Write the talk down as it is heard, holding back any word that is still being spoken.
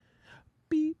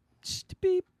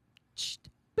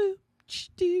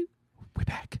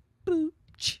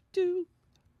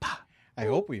I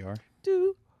hope we are.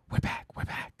 We're back.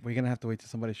 We're going to have to wait till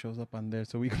somebody shows up on there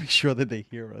so we can be sure that they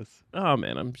hear us. Oh,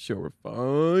 man, I'm sure we're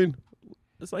fine.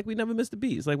 It's like we never missed a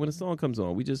beat. It's like when a song comes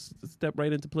on, we just step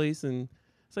right into place, and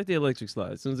it's like the electric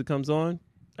slide. As soon as it comes on,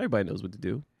 everybody knows what to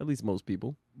do, at least most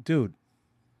people. Dude.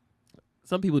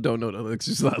 Some people don't know the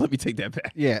electric slide. Let me take that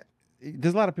back. Yeah.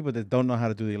 There's a lot of people that don't know how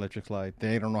to do the electric slide.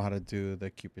 They don't know how to do the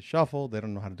Cupid shuffle. They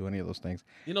don't know how to do any of those things.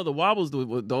 You know, the wobble's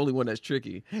the only one that's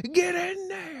tricky. Get in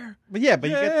there. But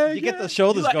yeah, you get the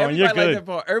shoulders going. You're good. Like that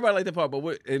part. Everybody like that part.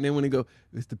 But and then when they go,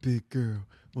 it's the big girl.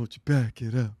 Won't you back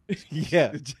it up?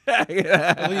 Yeah.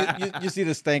 Well, you see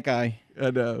the stank eye. I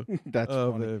know. That's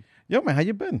funny. Man. Yo, man, how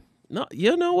you been? No,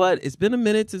 you know what? It's been a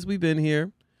minute since we've been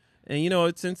here. And, you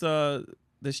know, since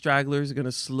the stragglers are going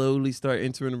to slowly start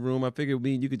entering the room, I figured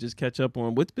me and you could just catch up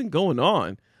on what's been going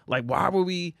on. Like, why were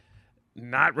we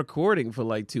not recording for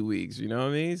like 2 weeks? You know what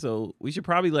I mean? So we should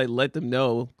probably like let them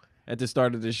know at the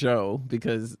start of the show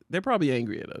because they're probably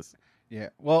angry at us. Yeah.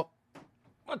 Well,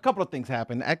 a couple of things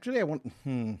happened. Actually, I want...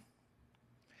 You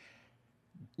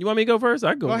want me to go first?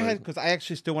 I go ahead, because I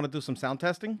actually still want to do some sound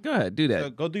testing. Go ahead. Do that. So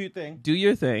go do your thing. Do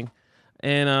your thing.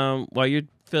 And while you're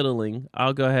fiddling,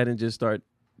 I'll go ahead and just start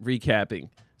recapping.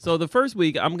 So the first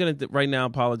week, I'm going to right now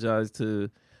apologize to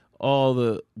all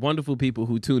the wonderful people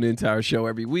who tune into our show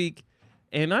every week.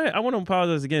 And I want to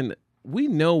apologize again. We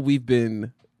know we've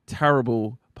been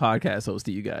terrible podcast hosts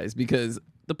to you guys because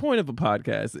the point of a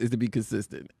podcast is to be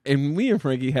consistent. And me and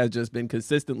Frankie have just been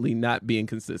consistently not being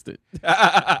consistent.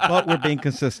 But we're being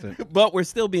consistent. But we're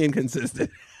still being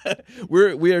consistent.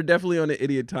 We are definitely on the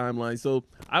idiot timeline. So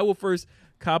I will first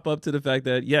cop up to the fact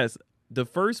that, yes, the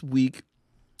first week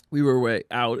we were way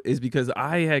out is because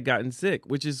I had gotten sick,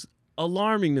 which is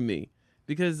alarming to me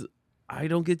because I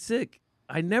don't get sick.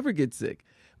 I never get sick.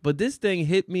 But this thing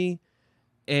hit me,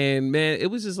 and man, it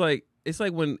was just like it's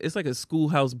like a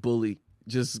schoolhouse bully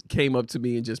just came up to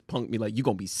me and just punked me like, "You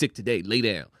gonna be sick today? Lay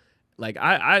down." Like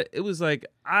it was like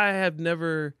I have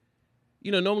never,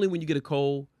 normally when you get a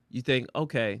cold, you think,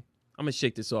 okay, I'm gonna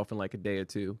shake this off in like a day or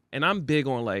two, and I'm big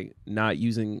on like not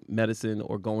using medicine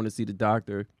or going to see the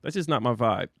doctor. That's just not my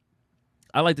vibe.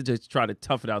 I like to just try to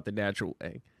tough it out the natural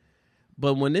way.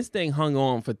 But when this thing hung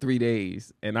on for 3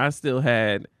 days and I still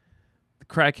had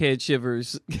crackhead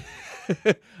shivers,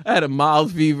 I had a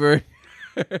mild fever.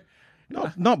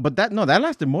 But that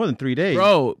lasted more than 3 days.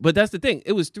 Bro, but that's the thing.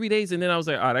 It was 3 days and then I was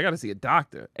like, all right, I got to see a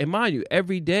doctor. And mind you,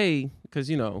 every day, because,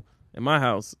 in my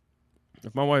house,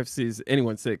 if my wife sees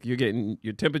anyone sick, you're getting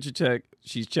your temperature checked.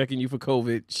 She's checking you for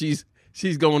COVID.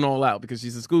 She's going all out because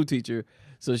she's a school teacher.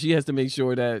 So she has to make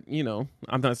sure that,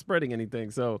 I'm not spreading anything.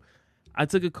 So I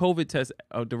took a COVID test,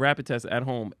 the rapid test at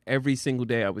home every single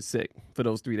day I was sick for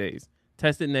those 3 days.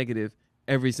 Tested negative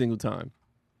every single time.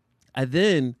 I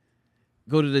then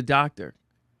go to the doctor.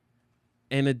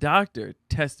 And the doctor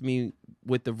tests me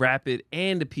with the rapid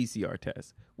and the PCR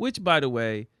test. Which, by the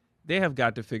way, they have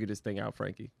got to figure this thing out,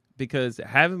 Frankie. Because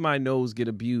having my nose get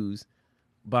abused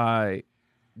by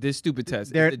this stupid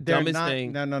test is the dumbest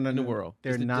thing in the world.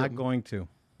 They're not going to.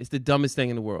 It's the dumbest thing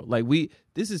in the world. Like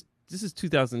this is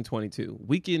 2022.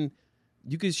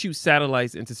 You can shoot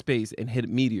satellites into space and hit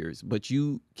meteors, but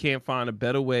you can't find a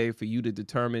better way for you to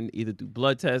determine either through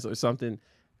blood tests or something,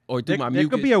 or through my mucus.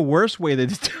 There could be a worse way to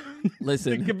determine.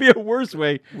 Listen, it could be a worse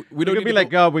way. We don't. It could be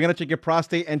like, we're gonna check your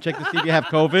prostate and check to see if you have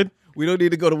COVID. We don't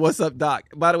need to go to What's Up Doc.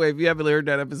 By the way, if you haven't heard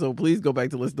that episode, please go back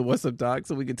to listen to What's Up Doc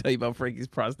so we can tell you about Frankie's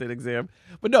prostate exam.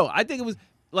 But no, I think it was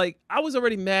like I was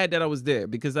already mad that I was there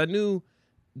because I knew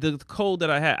the cold that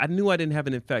I had. I knew I didn't have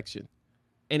an infection.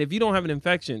 And if you don't have an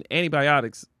infection,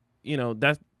 antibiotics,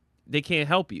 they can't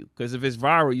help you because if it's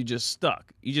viral, you're just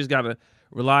stuck. You just got to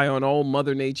rely on old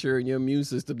Mother Nature and your immune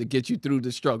system to get you through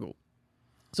the struggle.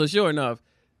 So sure enough,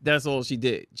 that's all she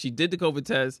did. She did the COVID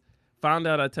test. Found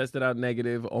out I tested out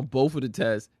negative on both of the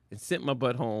tests and sent my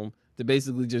butt home to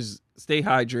basically just stay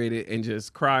hydrated and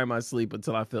just cry in my sleep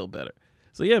until I felt better.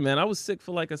 So, yeah, man, I was sick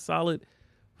for like a solid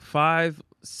 5,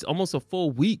 almost a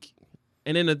full week.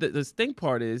 And then the stink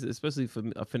part is, especially for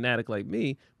a fanatic like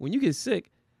me, when you get sick,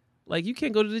 like you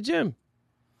can't go to the gym.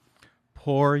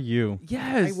 Poor you.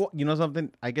 Yes. You know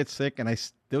something? I get sick and I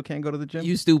still can't go to the gym.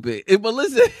 You stupid. But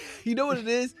listen, you know what it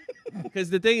is? Because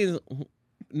the thing is...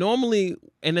 Normally,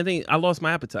 I lost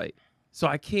my appetite, so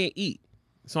I can't eat.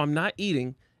 So I'm not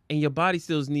eating, and your body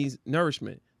still needs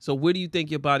nourishment. So what do you think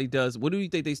your body does? What do you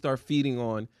think they start feeding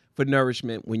on for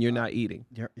nourishment when you're not eating?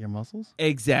 Your muscles?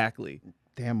 Exactly.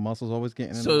 Damn, muscles always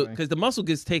getting in the way. So, because the muscle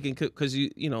gets taken because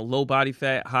low body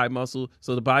fat, high muscle,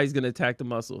 so the body's going to attack the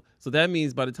muscle. So that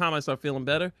means by the time I start feeling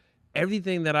better,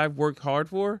 everything that I've worked hard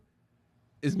for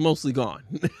is mostly gone.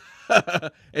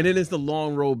 And then it's the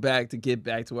long road back to get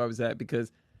back to where I was at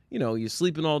because, you're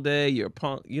sleeping all day, you're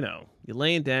you're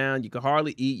laying down, you can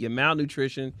hardly eat, you're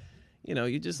malnutrition.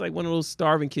 You're just like one of those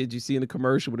starving kids you see in the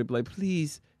commercial where they be like,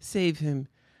 please save him.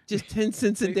 Just 10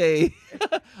 cents a day.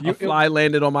 A fly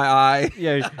landed on my eye.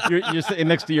 Yeah, you're sitting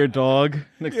next to your dog,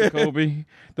 next to Kobe.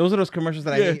 Those are those commercials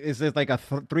that I hate. It's like a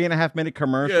 3.5 minute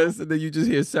commercial. Yes, and then you just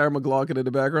hear Sarah McLachlan in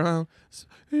the background.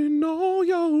 In all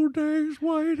your days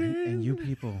waiting. And you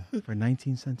people, for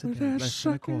 19 cents a day, less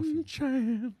than a coffee.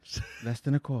 Chance. Less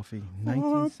than a coffee.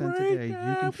 19 cents a day, you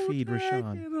can feed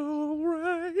Rashawn.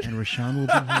 And Rashawn will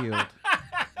be healed.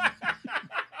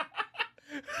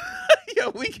 Yo,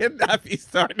 we cannot be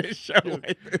starting a show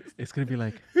like this. It's going to be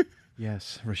like,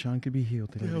 yes, Rashawn could be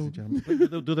healed, ladies and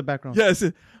gentlemen. Do the background. Yes.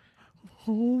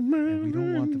 Oh, man. And we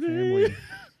don't want the family.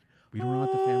 We don't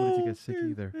want the family to get sick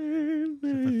either. So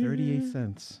for 38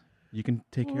 cents, you can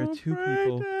take care of 2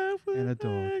 people and a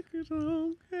dog.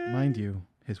 Mind you,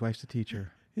 his wife's a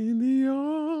teacher. In the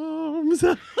arms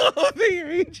of the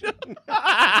angel.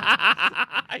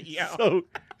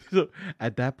 So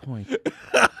at that point,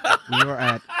 we are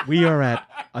at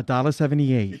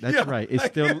 $1.78. That's right.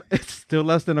 It's still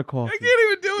less than a coffee. I can't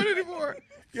even do it anymore.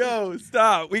 Yo,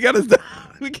 stop. We gotta stop.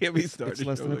 We can't be starting. It's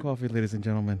less than a coffee, ladies and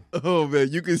gentlemen. Oh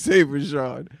man, you can save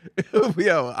Rashawn.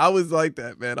 Yo, I was like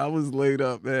that, man. I was laid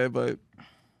up, man, but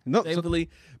thankfully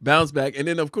bounce back. And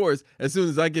then of course, as soon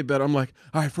as I get better, I'm like,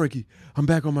 all right, Frankie, I'm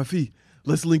back on my feet.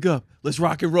 Let's link up. Let's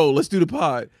rock and roll. Let's do the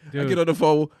pod. Dude. I get on the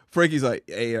phone. Frankie's like,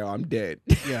 hey, yo, I'm dead.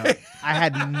 Yeah. I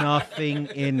had nothing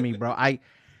in me, bro.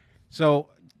 So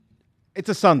it's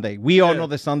a Sunday. We all know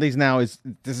that Sundays now this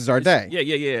is our day.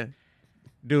 Yeah.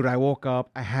 Dude, I woke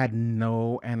up. I had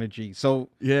no energy. So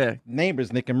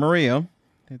neighbors, Nick and Maria,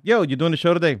 yo, you doing the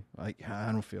show today? Like,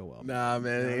 I don't feel well. Nah,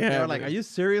 man. They're like, are you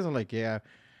serious? I'm like, yeah,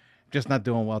 just not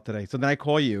doing well today. So then I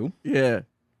call you. Yeah.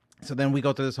 So then we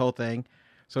go through this whole thing.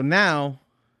 So now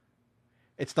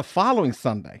it's the following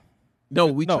Sunday. No,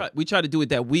 we tried to do it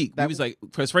that week. He was like,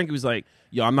 because Frankie was like,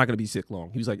 yo, I'm not going to be sick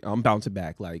long. He was like, I'm bouncing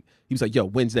back. Like, he was like, yo,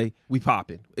 Wednesday, we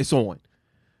popping. It's on.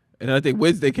 And I think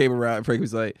Wednesday came around and Frankie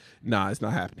was like, nah, it's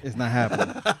not happening. It's not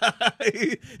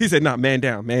happening. He said, nah, man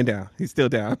down. He's still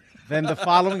down. Then the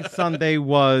following Sunday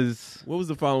was... What was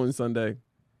the following Sunday?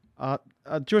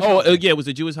 Jewish holiday. It was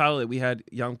a Jewish holiday. We had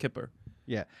Yom Kippur.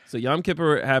 Yeah. So Yom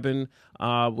Kippur happened,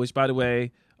 which, by the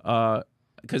way,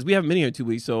 because we haven't been here in 2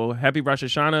 weeks, so happy Rosh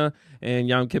Hashanah and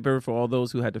Yom Kippur for all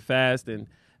those who had to fast. And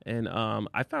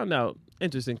I found out,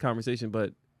 interesting conversation,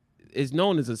 but it's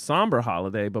known as a somber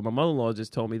holiday. But my mother-in-law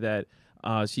just told me that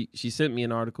she sent me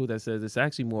an article that says it's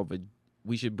actually more of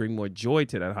we should bring more joy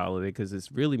to that holiday because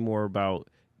it's really more about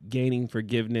gaining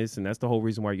forgiveness, and that's the whole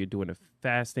reason why you're doing a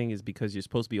fasting is because you're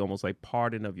supposed to be almost like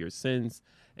pardon of your sins,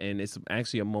 and it's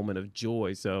actually a moment of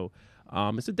joy. So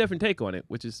it's a different take on it,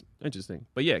 which is interesting.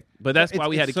 But that's why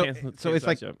we had to cancel. So it's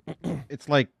like it's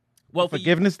like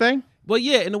forgiveness thing. Well,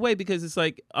 yeah, in a way, because it's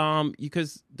like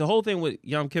because the whole thing with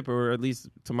Yom Kippur, or at least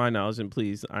to my knowledge, and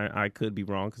please, I could be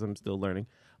wrong because I'm still learning.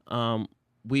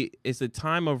 It's a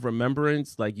time of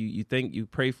remembrance. Like you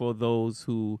pray for those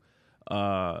who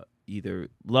either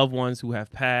loved ones who have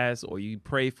passed, or you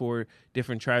pray for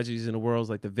different tragedies in the world,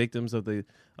 like the victims of the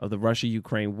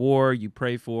Russia-Ukraine war. You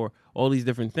pray for all these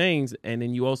different things, and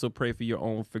then you also pray for your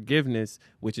own forgiveness,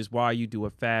 which is why you do a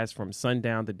fast from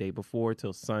sundown the day before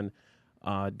till sun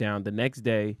down the next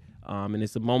day. And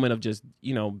it's a moment of just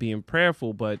being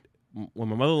prayerful. But when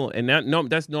my mother,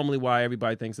 that's normally why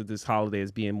everybody thinks of this holiday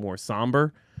as being more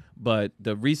somber. But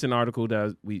the recent article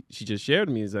that she just shared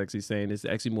with me is actually saying it's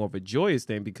actually more of a joyous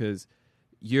thing because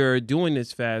you're doing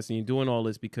this fast and you're doing all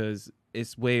this because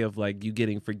it's way of like you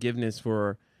getting forgiveness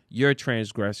for your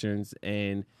transgressions,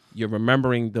 and you're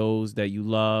remembering those that you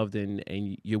loved, and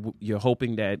you're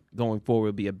hoping that going forward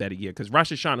will be a better year. Because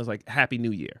Rosh Hashanah is like Happy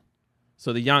New Year.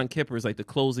 So the Yom Kippur is like the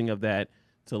closing of that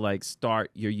to like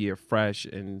start your year fresh.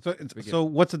 And so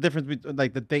what's the difference between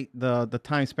like the date, the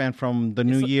time span from the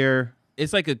new year?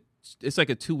 It's like a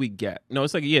 2 week gap. No,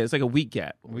 it's like a week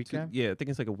gap. Gap? Yeah, I think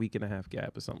it's like a week and a half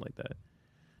gap or something like that.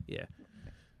 Yeah.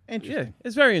 Interesting. Yeah,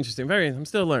 it's very interesting. I'm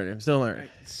still learning. So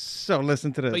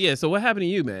listen to this. But so what happened to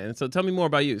you, man? So tell me more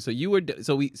about you. So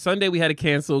Sunday we had to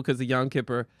cancel because of Yom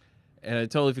Kippur, and I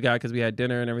totally forgot because we had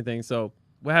dinner and everything. So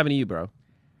what happened to you, bro?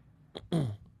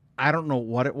 I don't know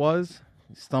what it was.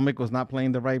 Stomach was not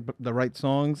playing the right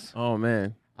songs. Oh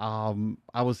man.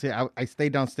 I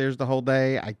stayed downstairs the whole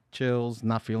day. I chills,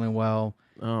 not feeling well.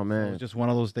 Oh man. It was just one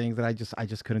of those things that I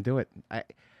just couldn't do it.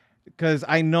 because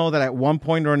I know that at one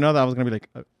point or another I was gonna be like,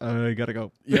 I gotta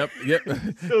go. Yep.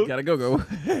 Gotta go.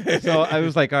 So I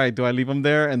was like, all right, do I leave him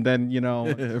there? And then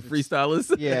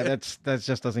Freestylers. yeah, that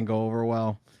just doesn't go over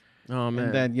well. Oh man.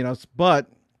 And then but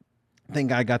thank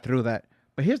God I got through that.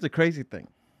 But here's the crazy thing.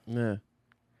 Yeah.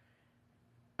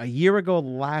 A year ago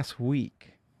last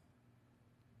week,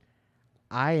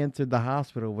 I entered the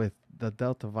hospital with the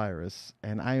Delta virus,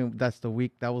 and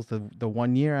that was the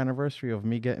 1 year anniversary of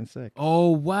me getting sick. Oh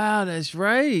wow, that's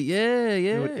right. Yeah.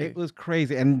 Dude, it was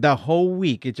crazy, and the whole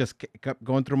week it just kept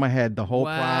going through my head, the whole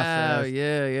process,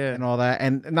 Yeah. and all that.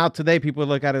 And now today people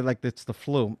look at it like it's the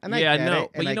flu, and I get know.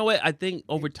 it, But you know what? I think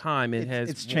over time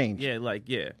it's changed.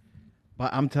 Yeah.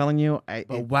 But I'm telling you,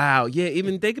 Wow, yeah.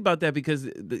 Even think about that because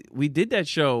we did that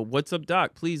show. What's Up,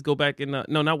 Doc? Please go back and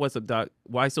no, not What's Up, Doc.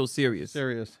 Why So Serious?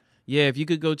 serious. Yeah, if you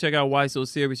could go check out Why So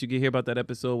Serious, you could hear about that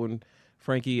episode when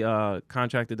Frankie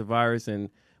contracted the virus and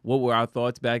what were our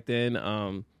thoughts back then.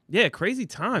 Yeah, crazy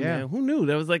time, man. Who knew?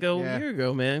 That was like a year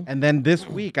ago, man. And then this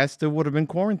week, I still would have been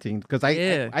quarantined because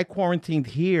I quarantined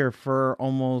here for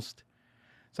almost.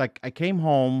 It's like I came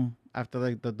home after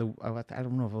like I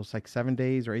don't know if it was like 7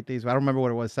 days or 8 days. I don't remember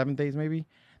what it was. 7 days maybe.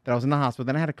 That I was in the hospital.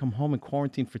 Then I had to come home and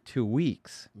quarantine for 2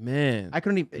 weeks. Man, I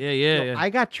couldn't even. Yeah. I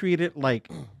got treated like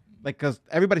because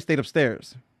everybody stayed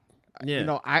upstairs.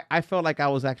 Yeah. I felt like I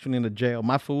was actually in a jail.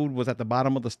 My food was at the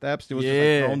bottom of the steps. It was just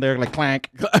like thrown there like clank.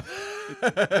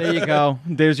 There you go.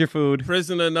 There's your food.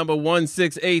 Prisoner number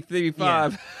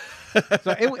 16835.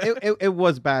 So it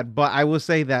was bad, but I will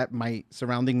say that my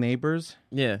surrounding neighbors,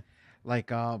 like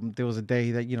there was a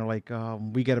day that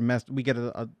we get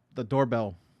the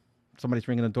doorbell. Somebody's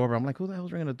ringing the doorbell. I'm like, who the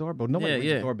hell's ringing the doorbell? Nobody rings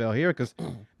the doorbell here because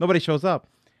nobody shows up.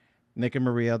 Nick and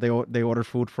Maria, they ordered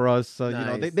food for us.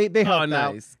 Nice. They helped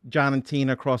out. John and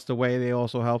Tina across the way, they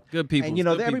also helped. Good people.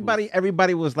 And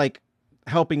everybody was like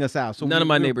helping us out. So none of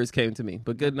my neighbors came to me,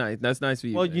 but good night. That's nice for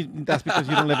you. Well, that's because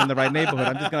you don't live in the right neighborhood.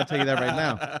 I'm just gonna tell you that right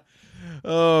now.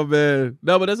 Oh man,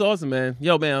 no, but that's awesome, man.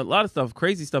 Yo, man, a lot of stuff,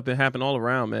 crazy stuff been happening all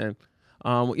around, man.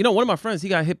 One of my friends, he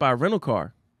got hit by a rental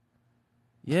car.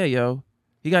 Yeah, yo,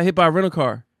 he got hit by a rental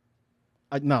car.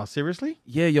 No, seriously?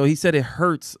 Yeah, yo, he said it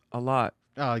hurts a lot.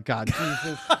 Oh God,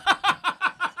 Jesus!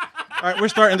 All right, we're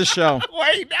starting the show.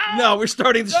 Wait, no. No, we're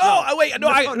starting the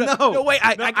show. No, wait.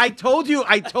 I told you,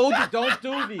 don't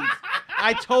do these.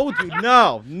 I told you,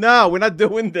 no, we're not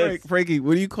doing this. Frankie,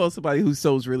 what do you call somebody who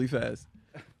sews really fast?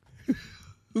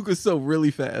 Who could sew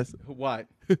really fast? What?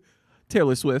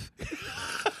 Taylor Swift.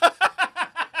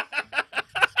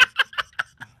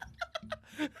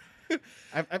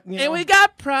 And we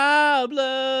got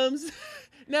problems.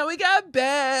 Now we got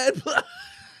bad.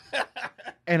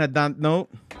 And a don't note.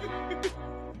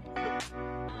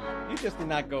 You just did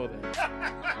not go there.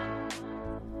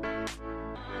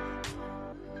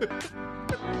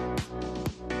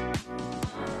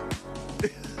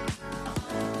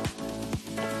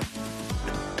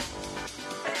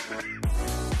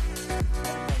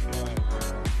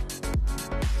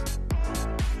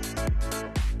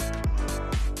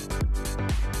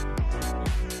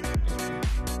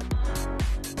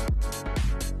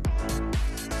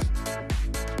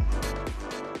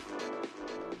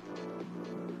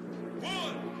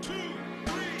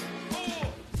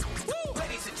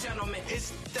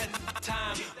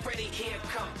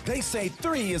 They say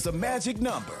 3 is a magic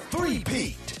number.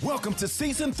 3-peat. Welcome to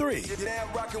season 3. You're now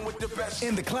rocking with the best.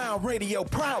 In the Cloud Radio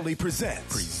proudly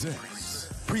presents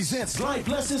Life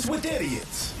Lessons with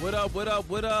Idiots. What up?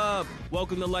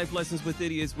 Welcome to Life Lessons with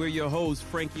Idiots. We're your hosts,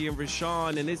 Frankie and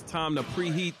Rashawn, and it's time to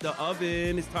preheat the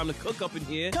oven. It's time to cook up in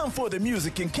here. Come for the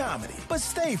music and comedy, but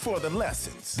stay for the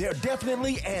lessons. They're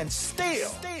definitely and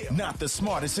still not the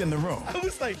smartest in the room. I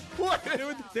was like, what?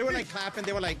 They were like clapping.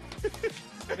 They were like,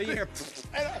 you hear,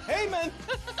 hey, man.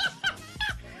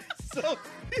 So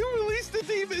you released the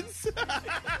demons.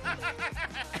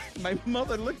 My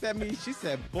mother looked at me. She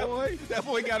said, boy, that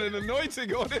boy got an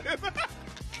anointing on him.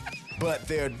 But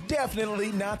they're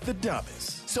definitely not the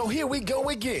dumbest. So here we go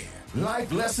again.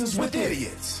 Life Lessons with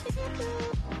Idiots.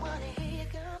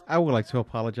 I would like to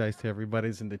apologize to everybody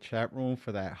who's in the chat room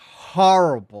for that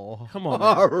horrible. Come on,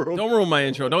 man. Don't ruin my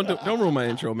intro. Don't ruin my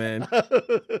intro, man.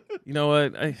 You know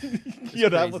what?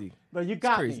 Crazy. No, you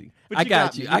got crazy. me. I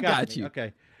got you.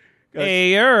 Okay.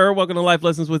 Hey, welcome to Life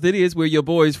Lessons with Idiots. We're your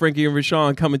boys, Frankie and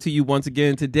Rashawn, coming to you once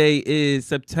again. Today is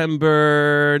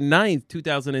September 9th,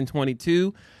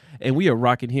 2022, and we are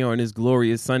rocking here on this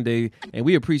glorious Sunday, and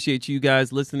we appreciate you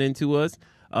guys listening to us.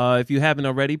 If you haven't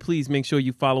already, please make sure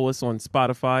you follow us on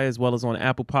Spotify as well as on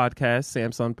Apple Podcasts,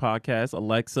 Samsung Podcasts,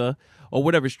 Alexa, or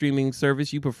whatever streaming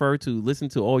service you prefer to listen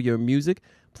to all your music.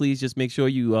 Please just make sure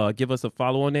you give us a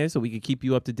follow on there so we can keep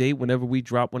you up to date whenever we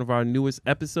drop one of our newest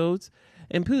episodes.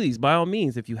 And please, by all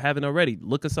means, if you haven't already,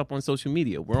 look us up on social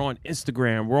media. We're on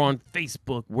Instagram. We're on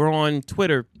Facebook. We're on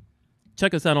Twitter.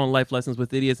 Check us out on Life Lessons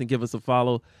with Idiots and give us a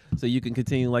follow so you can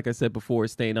continue, like I said before,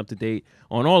 staying up to date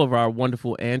on all of our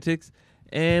wonderful antics.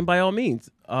 And by all means,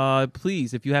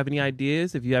 please, if you have any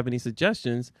ideas, if you have any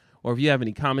suggestions, or if you have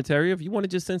any commentary, if you want to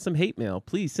just send some hate mail,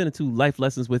 please send it to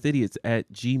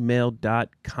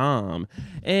lifelessonswithidiots@gmail.com.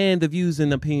 And the views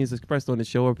and opinions expressed on the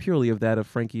show are purely of that of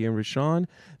Frankie and Rashawn.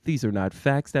 These are not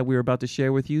facts that we're about to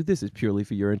share with you. This is purely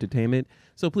for your entertainment.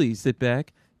 So please sit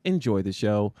back, enjoy the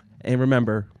show, and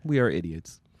remember, we are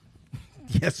idiots.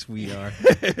 Yes, we are.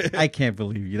 I can't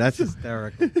believe you. That's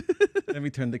hysterical. Let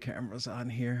me turn the cameras on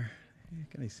here.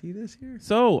 Can I see this here?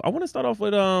 So I want to start off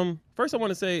with first I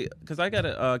want to say, because I got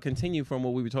to continue from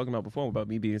what we were talking about before about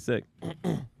me being sick.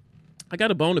 I got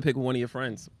a bone to pick with one of your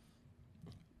friends.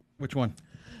 Which one?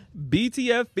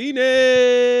 BTF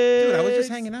Phoenix. Dude, I was just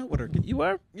hanging out with her. You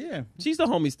were? Yeah. She's the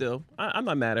homie still. I'm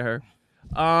not mad at her.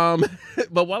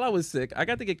 But while I was sick, I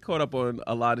got to get caught up on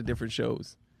a lot of different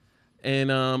shows.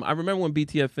 And I remember when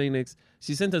BTF Phoenix,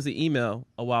 she sent us an email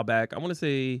a while back. I want to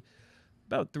say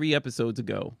about 3 episodes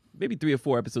ago, maybe 3 or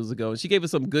 4 episodes ago. And she gave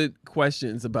us some good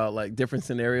questions about like different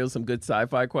scenarios, some good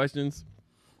sci-fi questions.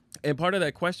 And part of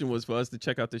that question was for us to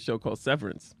check out this show called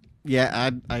Severance.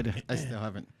 Yeah, I still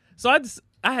haven't. So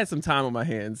I had some time on my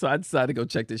hands, so I decided to go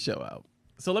check this show out.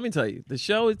 So let me tell you, the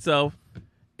show itself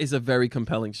is a very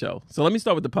compelling show. So let me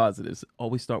start with the positives.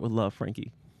 Always start with love,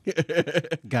 Frankie.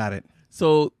 Got it.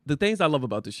 So the things I love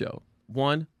about the show.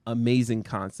 1, amazing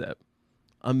concept.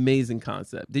 Amazing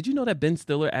concept. Did you know that Ben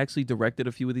Stiller actually directed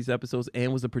a few of these episodes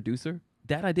and was a producer?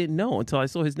 That I didn't know until I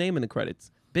saw his name in the credits.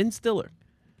 Ben Stiller.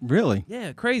 Really?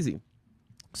 Yeah, crazy.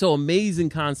 So amazing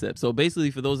concept. So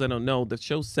basically, for those that don't know, the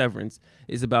show Severance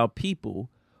is about people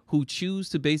who choose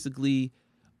to basically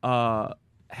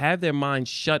have their mind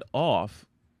shut off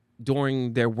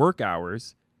during their work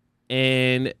hours,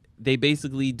 and they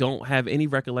basically don't have any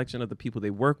recollection of the people they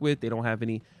work with. They don't have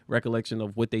any recollection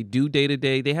of what they do day to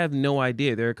day. They have no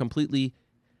idea. They're completely,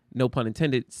 no pun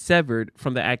intended, severed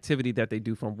from the activity that they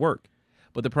do from work.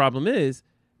 But the problem is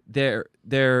their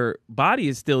body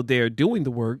is still there doing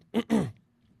the work.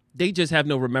 They just have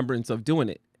no remembrance of doing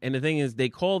it. And the thing is, they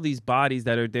call these bodies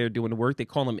that are there doing the work, they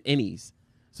call them innies.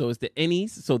 So it's the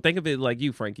innies. So think of it like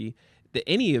you, Frankie. The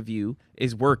innie of you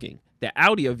is working. The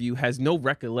outie of you has no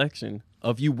recollection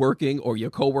of you working or your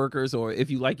coworkers or if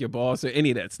you like your boss or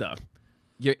any of that stuff.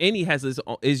 Your innie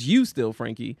is you still,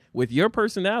 Frankie, with your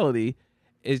personality.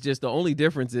 Is just the only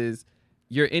difference is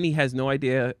your innie has no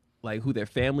idea like who their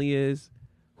family is,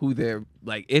 who they're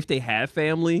like, if they have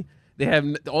family. They have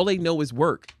all they know is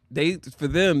work. For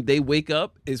them, they wake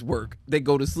up is work. They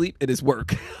go to sleep, it is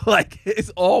work. Like it's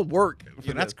all work.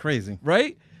 Yeah, that's crazy,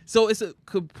 right? So it's a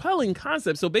compelling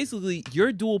concept. So basically,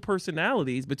 your dual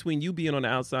personalities between you being on the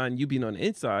outside and you being on the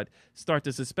inside start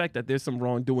to suspect that there's some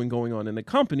wrongdoing going on in the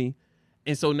company.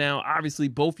 And so now, obviously,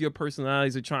 both your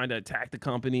personalities are trying to attack the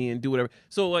company and do whatever.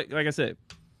 So like I said,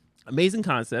 amazing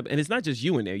concept. And it's not just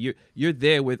you in there. You're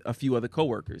there with a few other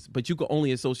coworkers, but you can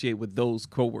only associate with those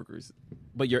coworkers.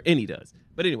 But your innie does.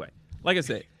 But anyway, like I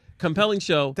said, compelling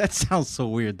show. That sounds so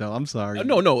weird, though. I'm sorry.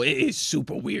 No, it is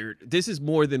super weird. This is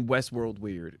more than Westworld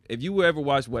weird. If you ever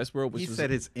watched Westworld, which he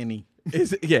said it's innie.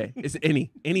 It's innie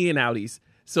and outies.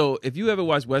 So if you ever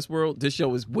watched Westworld, this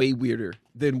show is way weirder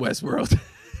than Westworld.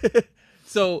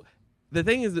 So the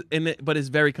thing is, but it's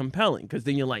very compelling because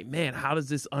then you're like, man, how does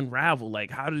this unravel? Like,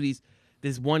 how do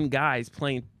this one guy's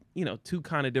playing, 2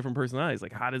 kind of different personalities?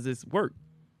 Like, how does this work?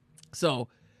 So,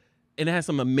 and it has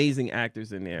some amazing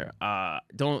actors in there.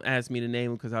 Don't ask me to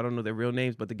name them because I don't know their real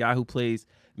names, but the guy who plays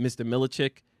Mr.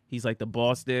 Milicic, he's like the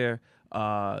boss there.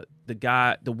 The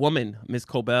woman, Miss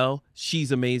Cobell,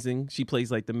 she's amazing. She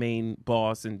plays like the main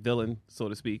boss and villain, so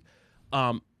to speak.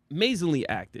 Amazingly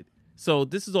acted. So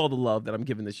this is all the love that I'm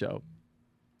giving the show.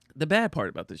 The bad part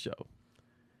about the show,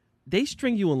 they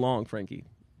string you along, Frankie.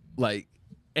 Like,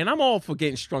 and I'm all for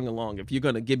getting strung along if you're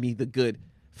going to give me the good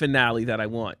finale that I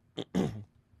want.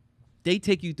 They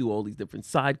take you through all these different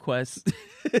side quests.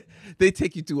 They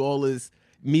take you through all this,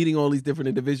 meeting all these different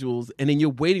individuals, and then you're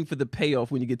waiting for the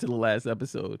payoff when you get to the last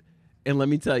episode. And let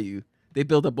me tell you, they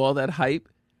built up all that hype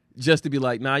just to be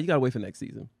like, nah, you got to wait for next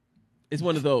season. It's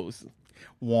one of those.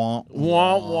 Womp,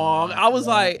 Womp womp. I was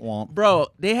like, womp. bro,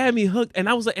 they had me hooked, and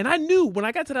I was like, and I knew when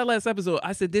I got to that last episode,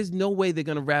 I said, there's no way they're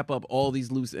gonna wrap up all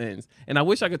these loose ends. And I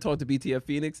wish I could talk to BTF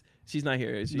Phoenix. She's not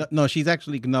here, is she? No, she's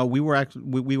actually we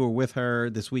were with her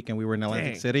this weekend. We were in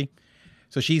Atlantic Dang. City,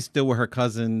 so she's still with her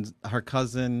cousins,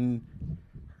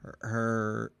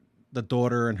 the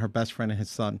daughter, and her best friend and his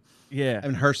son. Yeah.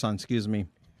 And her son, excuse me.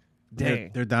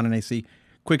 Dang. They're down in AC.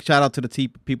 Quick shout out to the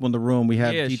people in the room. We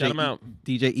have Yeah, shout 'em out.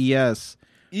 DJ ES.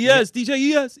 Yes,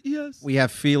 DJ ES. We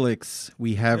have Felix.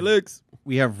 We have Felix.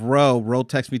 We have Ro. Ro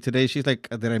texted me today. She's like,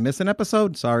 "Did I miss an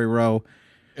episode?" Sorry, Ro.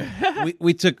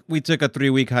 we took a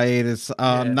 3-week hiatus.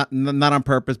 Not on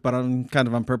purpose, but kind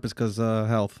of on purpose because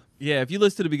health. Yeah, if you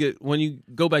listen to the beginning, when you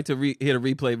go back to hear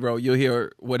the replay, bro, you'll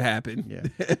hear what happened.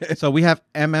 Yeah. So we have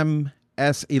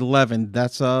MMS11.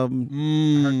 That's her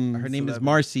name is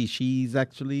Marcy. She's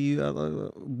actually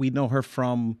we know her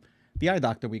from the eye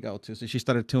doctor we go to. So she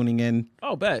started tuning in.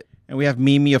 Oh, bet. And we have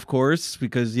Mimi, of course,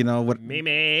 because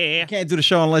Mimi. can't do the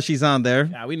show unless she's on there.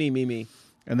 Yeah, we need Mimi.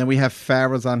 And then we have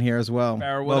Farrah's on here as well.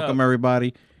 Farrah, what welcome up?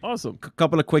 everybody. Awesome. A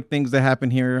couple of quick things that happen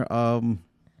here.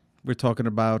 We're talking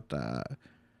about.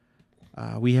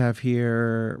 We have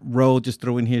here Ro just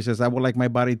threw in here, says I would like my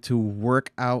body to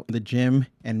work out in the gym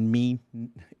and me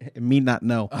not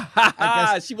know.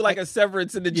 I guess she would like a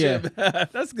severance in the gym.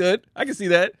 That's good. I can see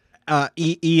that.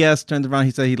 ES turns around.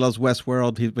 He said he loves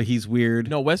Westworld, but he's weird.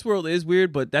 No, Westworld is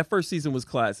weird, but that first season was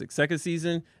classic. Second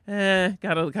season,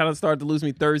 gotta start to lose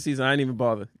me. Third season, I didn't even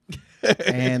bother.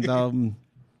 And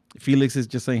Felix is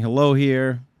just saying hello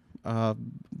here.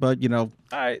 But all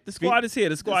right, the squad is here.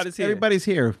 The squad is here. Everybody's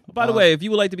here. By the way, if you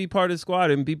would like to be part of the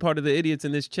squad and be part of the idiots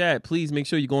in this chat, please make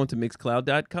sure you go into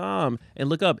mixcloud.com and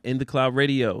look up In the Cloud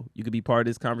Radio. You could be part of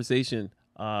this conversation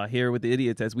here with the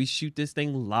idiots as we shoot this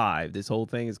thing live. This whole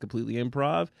thing is completely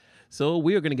improv, so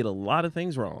we are going to get a lot of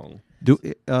things wrong.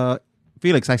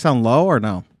 Felix, I sound low or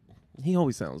no? He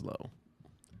always sounds low.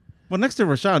 Well, next to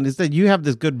Rashawn is that you have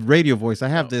this good radio voice. I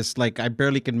have this, like, I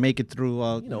barely can make it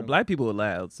through. Black people are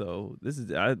loud, so this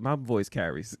is my voice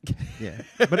carries. Yeah,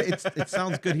 but it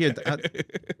sounds good here.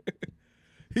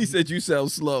 He said you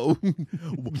sound slow.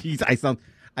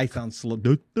 I sound slow.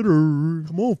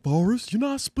 Come on, Forrest. You're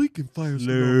not speaking fast enough.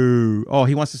 No. Oh,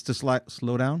 he wants us to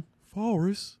slow down?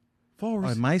 Forrest. Oh,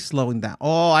 am I slowing down?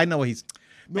 Oh, I know what he's...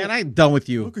 Man, I'm done with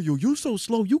you. Look at you. You're so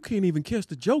slow, you can't even catch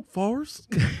the joke,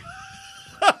 Forrest.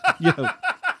 Yo,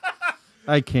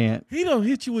 I can't. He done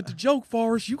hit you with the joke,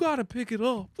 Forrest. You got to pick it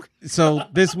up. So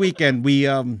this weekend, we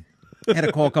had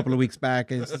a call a couple of weeks back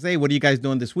and says, hey, what are you guys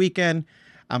doing this weekend?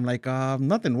 I'm like,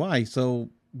 nothing. Why? So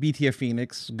BTF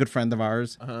Phoenix, good friend of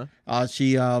ours,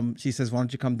 she says, why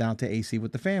don't you come down to AC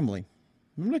with the family?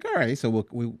 I'm like, all right. So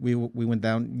we went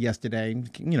down yesterday,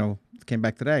 came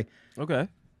back today. Okay.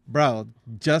 Bro,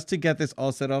 just to get this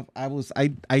all set up,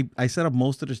 I set up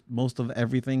most of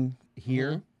everything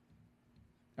here,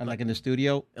 and like in the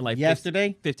studio, in like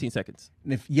yesterday, 15 seconds.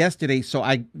 And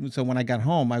so when I got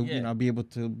home, I'd be able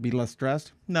to be less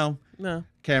stressed. No,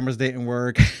 cameras didn't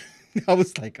work. I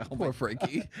was like, oh Poor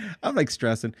Frankie. I'm like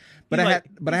stressing, but I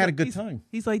had a good time.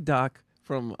 He's like Doc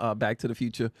from Back to the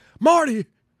Future. Marty.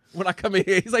 When I come in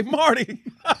here, he's like, Marty.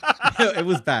 It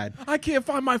was bad. I can't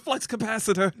find my flux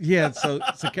capacitor. Yeah, so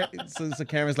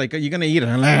Karen's like, are you gonna eat it?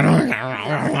 I'm like,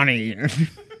 I don't want to eat it.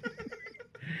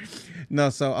 No,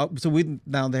 so we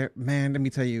down there, man. Let me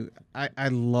tell you, I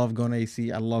love going to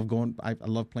AC. I love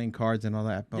playing cards and all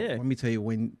that. But let me tell you,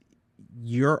 when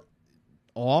you're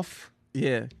off,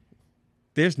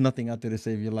 there's nothing out there to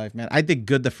save your life, man. I did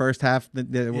good the first half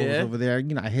that was over there.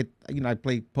 I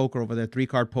played poker over there,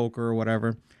 3-card poker or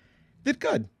whatever. Did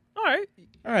good. All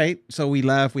right. So we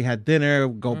left. We had dinner.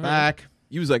 Go back.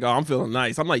 You was like, oh, I'm feeling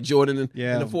nice. I'm like Jordan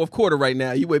in the fourth quarter right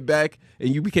now. You went back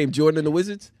and you became Jordan in the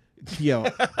Wizards? Yo.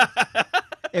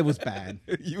 It was bad.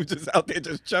 You were just out there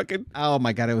just chucking? Oh,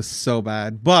 my God. It was so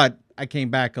bad. But I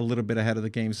came back a little bit ahead of the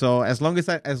game. So as long as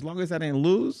I didn't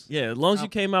lose. Yeah, as long as you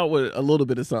came out with a little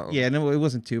bit of something. Yeah, no, it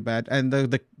wasn't too bad. And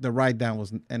the ride down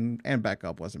wasn't and back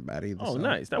up wasn't bad either. Oh, so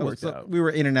nice. That worked out. We were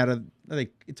in and out of,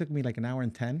 it took me like an hour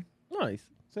and 10. Nice.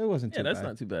 So it wasn't too bad. Yeah, that's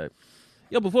not too bad.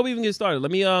 Yo, before we even get started, let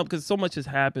me, because so much has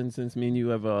happened since me and you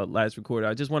have last recorded.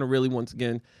 I just want to really, once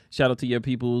again, shout out to your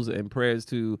peoples and prayers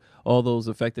to all those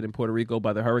affected in Puerto Rico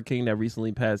by the hurricane that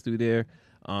recently passed through there.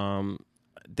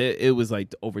 It was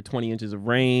like over 20 inches of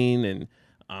rain and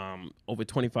over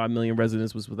 25 million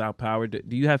residents was without power. Do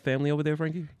you have family over there,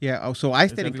 Frankie? Yeah. Oh, so I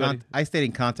stayed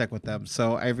in contact with them.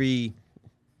 So every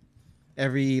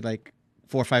like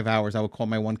 4 or 5 hours, I would call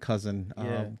my one cousin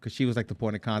because she was like the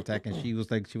point of contact, and she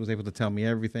was able to tell me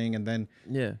everything. And then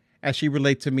as she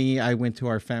relayed to me, I went to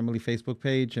our family Facebook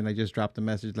page and I just dropped a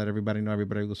message, let everybody know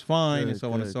everybody was fine, and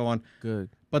so on and so on. Good.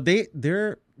 But there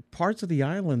are parts of the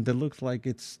island that looks like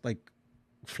it's like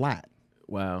flat.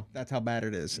 Wow. That's how bad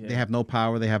it is. Yeah. They have no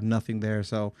power. They have nothing there.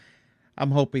 So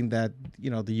I'm hoping that,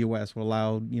 the U.S. will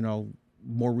allow,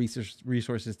 more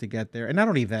resources to get there. And not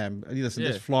only them. Listen,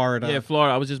 there's Florida. Yeah,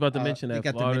 Florida. I was just about to mention that. They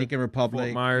got Florida, Dominican Republic.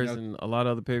 Fort Myers, and a lot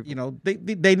of other people.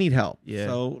 They need help. Yeah.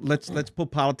 So let's put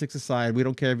politics aside. We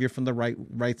don't care if you're from the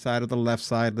right side or the left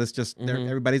side. Let's just,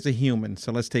 everybody's a human.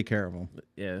 So let's take care of them.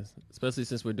 Yeah, especially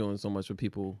since we're doing so much for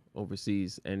people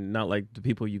overseas. And not like the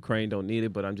people in Ukraine don't need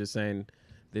it, but I'm just saying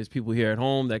there's people here at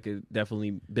home that could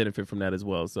definitely benefit from that as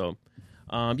well. So,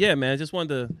 yeah, man, just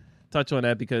wanted to touch on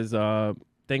that because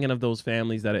thinking of those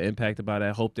families that are impacted by that,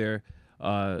 I hope they're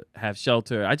have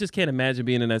shelter. I just can't imagine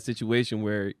being in that situation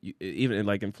where even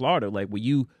like in Florida, like where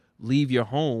you leave your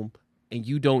home and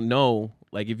you don't know,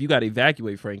 like if you got to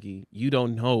evacuate, Frankie, you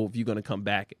don't know if you're going to come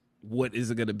back. What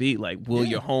is it going to be? Like, will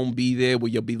your home be there? Will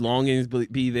your belongings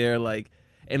be there? Like,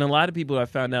 and a lot of people I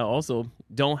found out also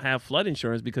don't have flood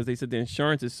insurance because they said the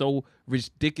insurance is so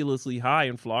ridiculously high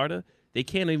in Florida. They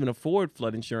can't even afford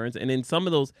flood insurance. And in some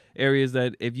of those areas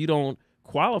that if you don't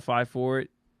qualify for it,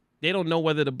 they don't know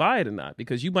whether to buy it or not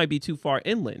because you might be too far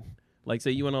inland. Like,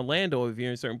 say you in Orlando if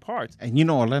you're in certain parts. And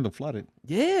Orlando flooded.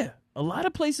 Yeah. A lot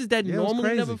of places that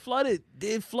normally never flooded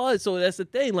did flood. So that's the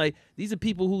thing. Like, these are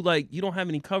people who, like, you don't have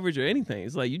any coverage or anything.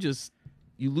 It's like you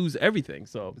lose everything.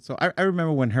 So I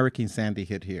remember when Hurricane Sandy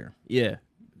hit here. Yeah.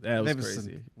 That was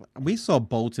crazy. We saw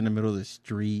boats in the middle of the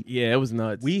street. Yeah, it was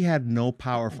nuts. We had no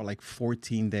power for like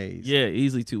 14 days. Yeah,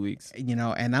 easily 2 weeks.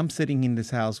 And I'm sitting in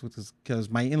this house because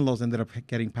my in-laws ended up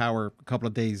getting power a couple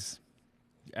of days.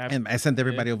 And I sent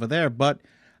everybody over there. But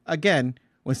again,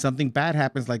 when something bad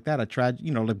happens like that, a tragedy,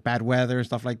 like bad weather and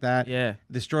stuff like that,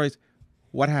 destroys,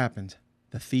 what happens?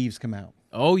 The thieves come out.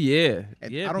 Oh, yeah. I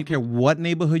don't care what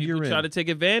neighborhood you're in. Try to take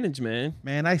advantage, man.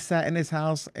 Man, I sat in this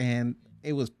house and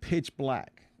it was pitch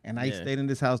black. And I stayed in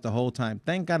this house the whole time.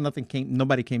 Thank God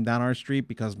nobody came down our street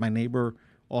because my neighbor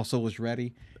also was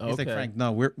ready. He's like, Frank,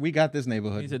 no, we got this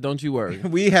neighborhood. He said, don't you worry.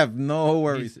 We have no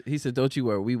worries. He said, don't you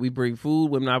worry. We bring food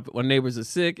when our neighbors are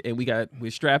sick and we're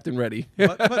strapped and ready.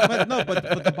 but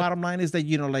the bottom line is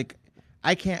that,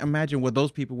 I can't imagine what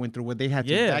those people went through where they had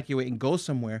to evacuate and go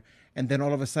somewhere. And then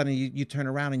all of a sudden you turn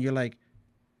around and you're like,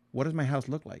 what does my house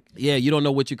look like? Yeah, you don't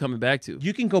know what you're coming back to.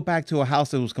 You can go back to a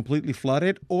house that was completely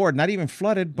flooded or not even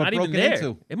flooded, but broken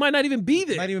into. It might not even be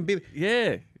there.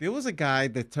 Yeah. There was a guy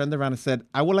that turned around and said,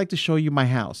 I would like to show you my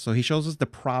house. So he shows us the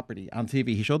property on TV.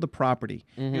 He showed the property.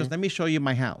 He goes, let me show you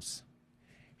my house.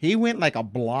 He went like a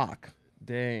block.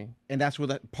 Dang. And that's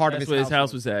where his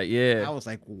house was at. Yeah. I was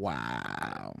like,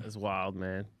 wow. That's wild,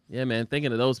 man. Yeah, man.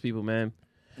 Thinking of those people, man.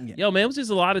 Yeah. Yo, man, it was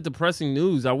just a lot of depressing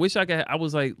news. I wish I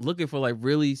was like looking for like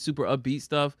really super upbeat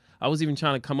stuff. I was even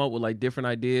trying to come up with like different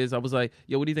ideas. I was like,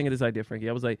 yo, what do you think of this idea, Frankie?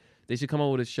 I was like, they should come up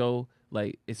with a show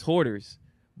like it's hoarders,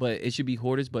 but it should be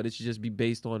hoarders, but it should just be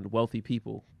based on wealthy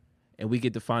people. And we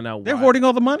get to find out they're hoarding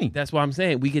all the money. That's what I'm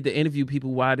saying. We get to interview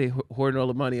people why they hoarding all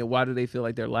the money and why do they feel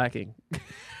like they're lacking.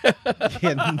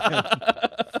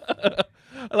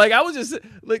 Like I was just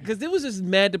like, because it was just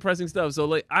mad depressing stuff. So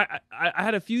like I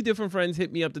had a few different friends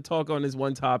hit me up to talk on this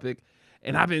one topic,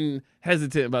 and I've been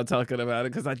hesitant about talking about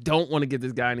it because I don't want to give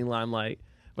this guy any limelight.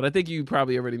 But I think you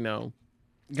probably already know.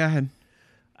 Go ahead.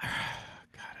 God,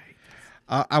 I hate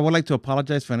this. I would like to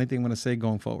apologize for anything I'm going to say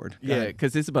going forward. Yeah,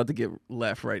 because it's about to get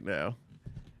left right now.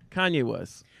 Kanye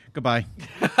West. Goodbye.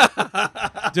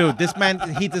 Dude, this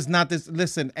man, he does not.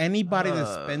 Listen, anybody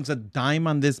that spends a dime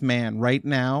on this man right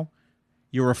now,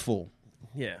 you're a fool.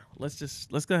 Yeah, let's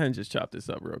go ahead and just chop this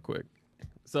up real quick.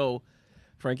 So,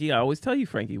 Frankie, I always tell you,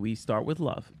 Frankie, we start with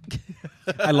love.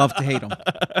 I love to hate him.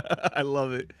 I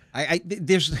love it.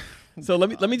 There's. So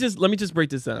let me just break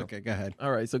this down. Okay, go ahead.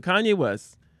 All right. So Kanye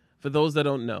West, for those that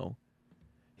don't know,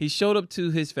 he showed up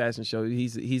to his fashion show.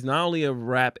 He's not only a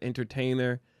rap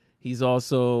entertainer, he's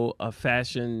also a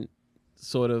fashion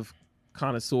sort of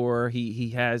connoisseur. He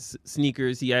has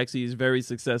sneakers. He actually is very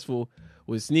successful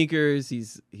with sneakers.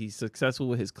 He's successful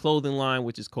with his clothing line,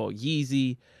 which is called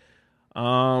Yeezy.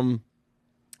 And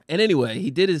anyway,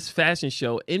 he did his fashion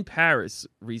show in Paris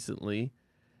recently.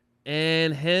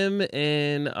 And him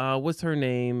and what's her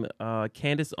name?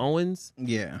 Candace Owens.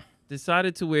 Yeah.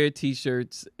 Decided to wear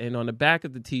T-shirts, and on the back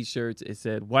of the T-shirts it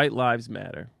said "White Lives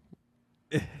Matter."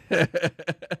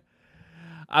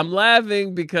 I'm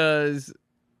laughing because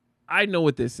I know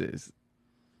what this is.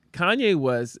 Kanye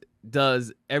West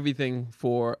does everything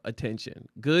for attention,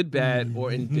 good, bad,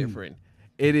 or indifferent.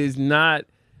 It is not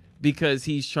because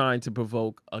he's trying to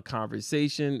provoke a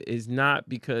conversation, is not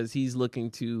because he's looking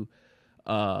to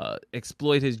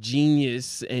exploit his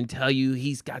genius and tell you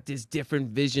he's got this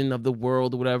different vision of the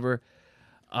world or whatever.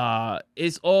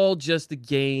 It's all just to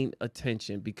gain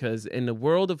attention, because in the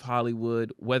world of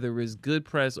Hollywood, whether it's good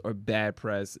press or bad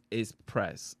press, it's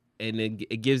press, and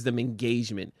it gives them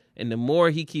engagement. And the more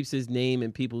he keeps his name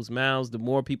in people's mouths, the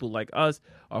more people like us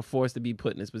are forced to be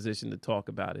put in this position to talk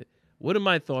about it. What are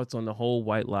my thoughts on the whole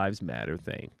White Lives Matter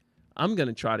thing? I'm going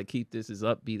to try to keep this as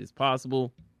upbeat as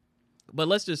possible, but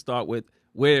let's just start with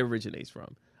where it originates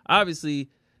from. Obviously,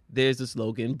 there's the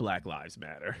slogan, Black Lives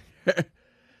Matter.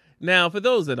 Now, for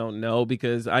those that don't know,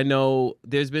 because I know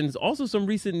there's been also some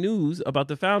recent news about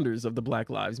the founders of the Black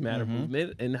Lives Matter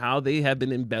movement and how they have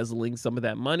been embezzling some of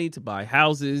that money to buy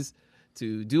houses,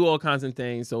 to do all kinds of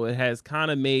things. So it has kind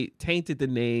of tainted the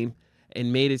name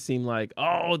and made it seem like,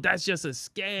 oh, that's just a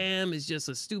scam. It's just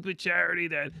a stupid charity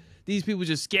that these people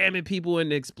just scamming people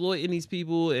and exploiting these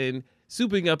people and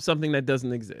souping up something that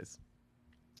doesn't exist.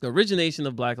 The origination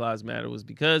of Black Lives Matter was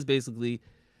because basically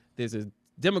there's a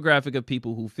demographic of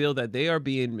people who feel that they are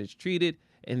being mistreated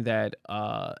and that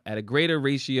at a greater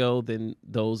ratio than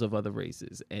those of other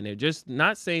races. And they're just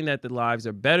not saying that the lives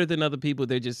are better than other people.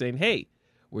 They're just saying, hey,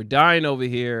 we're dying over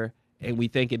here and we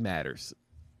think it matters.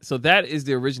 So that is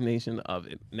the origination of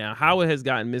it. Now, how it has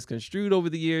gotten misconstrued over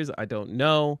the years, I don't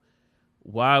know.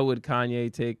 Why would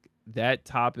Kanye take that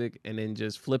topic and then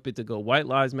just flip it to go White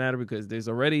Lives Matter? Because there's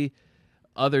already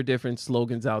other different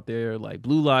slogans out there like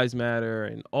Blue Lives Matter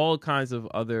and all kinds of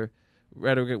other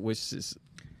rhetoric, which is...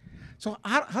 So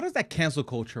how does that cancel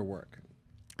culture work?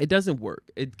 It doesn't work.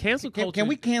 Cancel culture... Can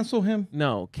we cancel him?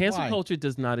 No, cancel Why? culture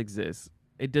does not exist.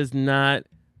 It does not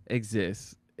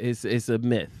exist. It's a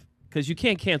myth. Because you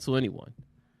can't cancel anyone.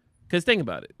 Because think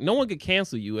about it. No one could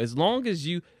cancel you as long as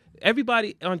you...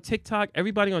 Everybody on TikTok,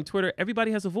 everybody on Twitter,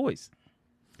 everybody has a voice.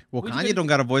 Well, Kanye don't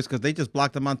got a voice because they just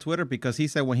blocked him on Twitter because he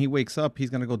said when he wakes up, he's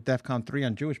going to go DEFCON 3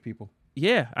 on Jewish people.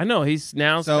 Yeah, I know. He's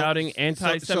now spouting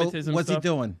anti-Semitism. So what's stuff. he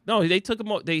doing? No, they took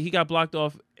him. He got blocked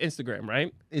off Instagram,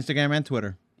 right? Instagram and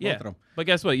Twitter. Yeah. Both of them. But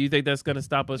guess what? You think that's going to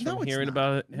stop us No, from it's hearing not.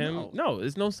 about him? No,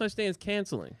 there's no such thing as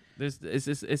canceling.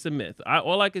 It's a myth.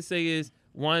 All I can say is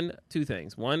two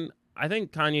things. One, I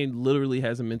think Kanye literally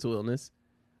has a mental illness.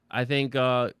 I think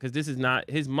because this is not,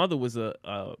 his mother was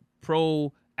a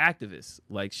pro activist.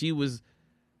 Like, she was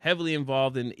heavily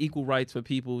involved in equal rights for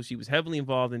people. She was heavily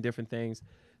involved in different things.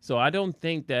 So I don't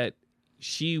think that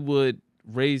she would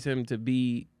raise him to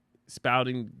be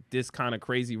spouting this kind of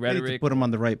crazy They need to rhetoric. put him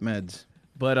on the right meds.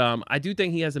 But I do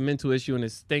think he has a mental issue, and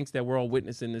it stinks that we're all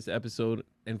witnessing this episode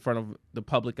in front of the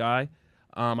public eye.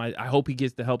 I hope he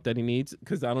gets the help that he needs,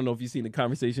 because I don't know if you've seen the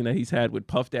conversation that he's had with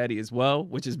Puff Daddy as well,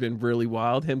 which has been really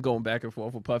wild, him going back and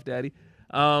forth with Puff Daddy.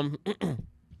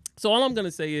 So all I'm going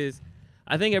to say is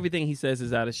I think everything he says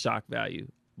is out of shock value.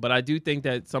 But I do think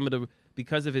that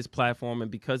because of his platform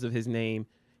and because of his name,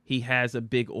 he has a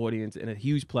big audience and a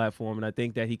huge platform. And I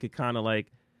think that he could kind of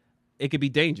it could be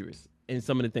dangerous in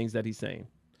some of the things that he's saying.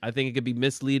 I think it could be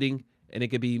misleading and it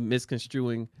could be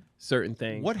misconstruing certain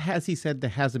things. What has he said that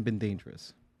hasn't been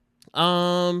dangerous?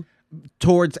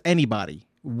 Towards anybody.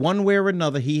 One way or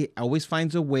another, he always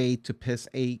finds a way to piss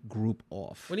a group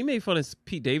off. When he made fun of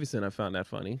Pete Davidson, I found that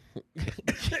funny.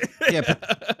 Yeah,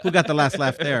 but who got the last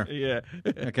laugh there? Yeah.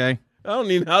 Okay. I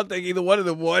don't think either one of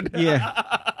them won. Yeah.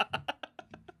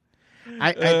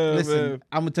 Listen, man.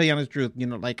 I'm gonna tell you honest truth.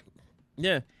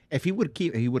 Yeah. If he would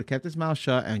have kept his mouth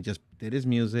shut and just did his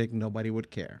music, nobody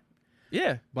would care.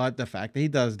 Yeah. But the fact that he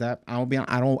does that, I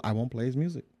won't play his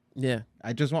music. Yeah.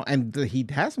 I just won't. And he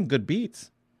has some good beats.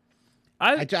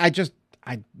 I'm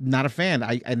not a fan.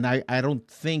 I don't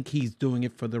think he's doing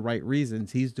it for the right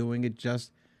reasons. He's doing it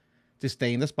just to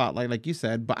stay in the spotlight, like you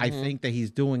said. But I think that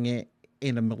he's doing it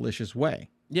in a malicious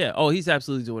way. Yeah. Oh, he's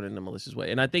absolutely doing it in a malicious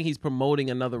way. And I think he's promoting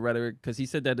another rhetoric because he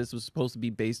said that this was supposed to be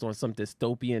based on some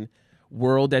dystopian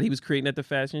world that he was creating at the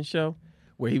fashion show,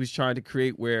 where he was trying to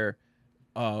create where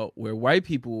white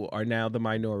people are now the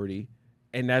minority.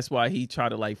 And that's why he tried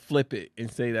to flip it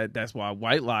and say that that's why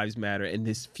white lives matter in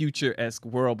this future-esque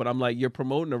world. But I'm like, you're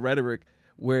promoting a rhetoric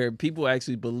where people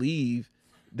actually believe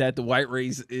that the white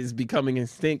race is becoming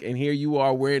extinct. And here you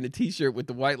are wearing a T-shirt with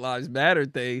the White Lives Matter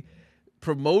thing,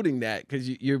 promoting that because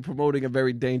you're promoting a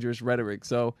very dangerous rhetoric.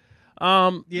 So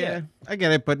Yeah, I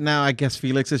get it, but now I guess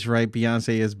Felix is right.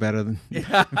 Beyonce is better than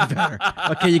better.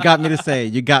 Okay, you got me to say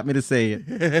it. You got me to say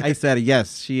it. I said it.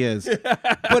 Yes, she is.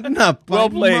 But not by Well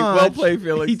played. much. Well played,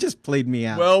 Felix. He just played me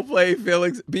out. Well played,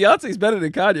 Felix. Beyonce's better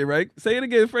than Kanye, right? Say it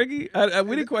again, Frankie.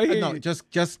 We didn't quite hear no, you. just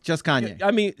Kanye.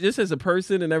 I mean, just as a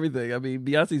person and everything. I mean,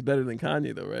 Beyonce's better than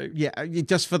Kanye, though, right? Yeah,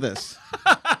 just for this.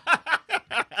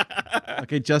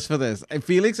 Okay, just for this. Hey,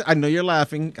 Felix, I know you're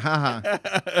laughing. Ha ha.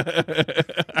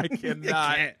 I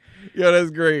cannot. Yo, that's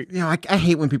great. You know, I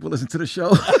hate when people listen to the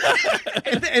show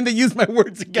and they use my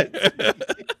words against me.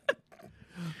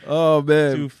 Oh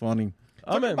man, Too funny.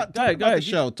 Oh man, Talking go ahead. the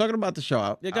show. Talking about the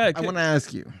show. Yeah, go ahead. I want to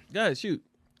ask you, Guys, shoot.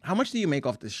 how much do you make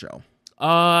off this show?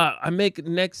 I make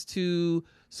next to.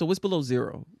 So what's below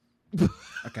zero?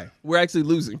 Okay. We're actually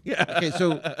losing. Yeah. Okay,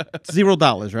 so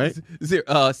 $0, right?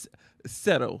 Zero.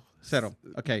 Settle. Settle.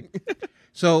 Okay.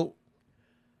 So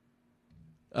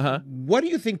Uh-huh. what do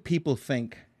you think people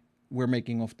think we're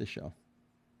making off the show?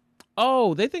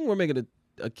 Oh, they think we're making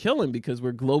a killing because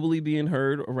we're globally being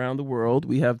heard around the world.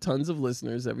 We have tons of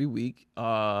listeners every week.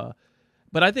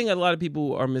 But I think a lot of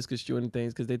people are misconstruing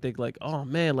things because they think like, oh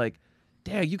man, like,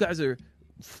 damn, you guys are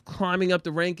climbing up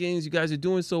the rankings. You guys are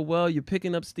doing so well. You're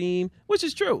picking up steam, which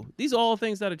is true. These are all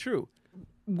things that are true.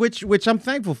 Which I'm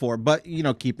thankful for, but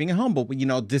keeping it humble.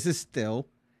 But this is still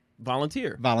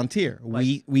Volunteer.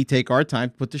 We take our time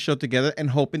to put the show together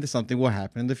and hoping that something will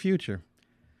happen in the future.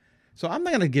 So I'm not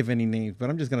going to give any names, but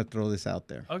I'm just going to throw this out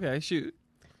there. Okay, shoot.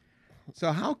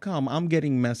 So how come I'm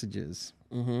getting messages?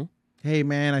 Mm-hmm. Hey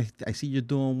man, I see you're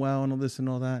doing well and all this and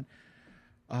all that.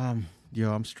 I'm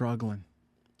struggling.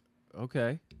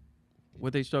 Okay.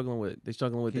 What they struggling with? They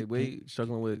struggling with their weight?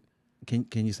 Struggling with...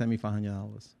 Can you send me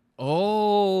 $500?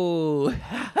 Oh.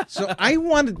 So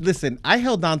I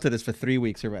held on to this for 3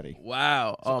 weeks already.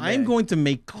 Wow. So Oh, I'm man. going to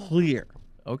make clear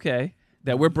Okay.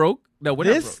 That we're broke? No, we're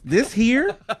not broke. this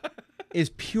here is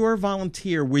pure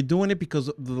volunteer. We're doing it because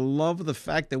of the love of the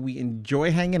fact that we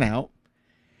enjoy hanging out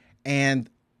and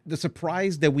the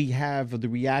surprise that we have of the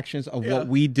reactions of what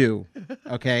we do.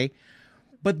 Okay.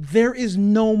 But there is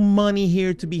no money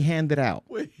here to be handed out.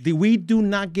 We do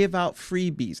not give out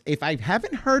freebies. If I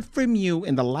haven't heard from you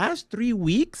in the last 3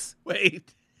 weeks,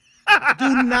 Wait.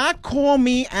 do not call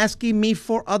me asking me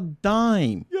for a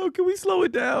dime. Yo, can we slow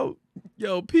it down?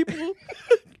 Yo, people,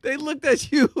 they looked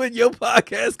at you in your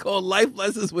podcast called Life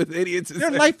Lessons with Idiots. And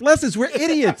They're said, life lessons. We're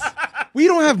idiots. We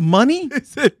don't have money. they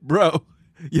said, bro,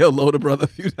 yo, load a brother a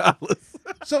few dollars.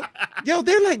 So,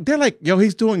 they're like, yo,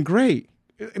 he's doing great.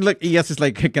 Look, ES is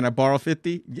like, can I borrow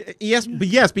 50?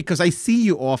 Yes, because I see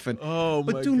you often. Oh,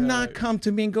 but my do God. not come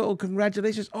to me and go, oh,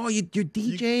 congratulations. Oh, you're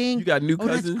DJing. you got new Oh,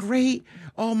 that's cousins? great.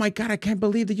 Oh my God, I can't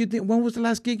believe that you did. When was the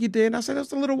last gig you did? And I said, that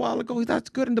was a little while ago.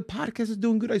 That's good. And the podcast is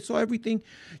doing good. I saw everything.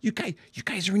 You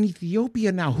guys are in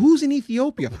Ethiopia now. Who's in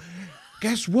Ethiopia?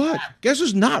 Guess what? Guess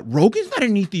who's not? Rogan's not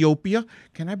in Ethiopia.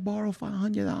 Can I borrow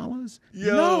 $500?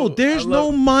 Yo, No, there's I no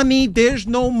love- money. There's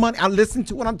no money. I listen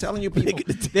to what I'm telling you, people.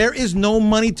 There is no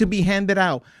money to be handed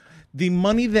out. The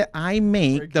money that I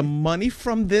make, the money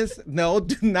from this, no,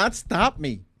 do not stop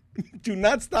me. Do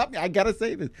not stop me. I got to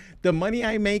say this. The money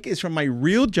I make is from my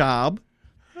real job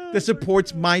that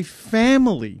supports my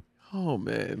family. Oh,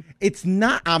 man.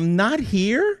 I'm not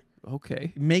here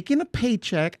Okay. making a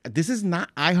paycheck. This is not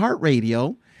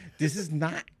iHeartRadio. This is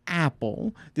not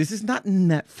Apple. This is not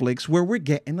Netflix where we're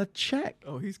getting a check.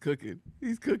 Oh, he's cooking.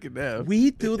 He's cooking now.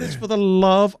 We do this for the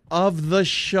love of the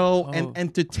show and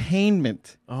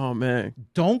entertainment. Oh, man.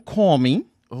 Don't call me.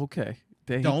 Okay.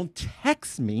 Dang. Don't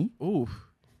text me. Ooh.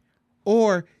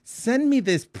 Or send me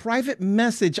this private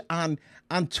message on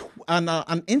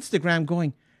Instagram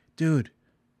going, dude,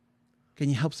 can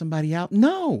you help somebody out?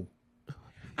 No.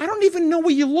 I don't even know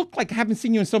what you look like. I haven't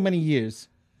seen you in so many years.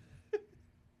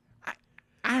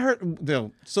 I heard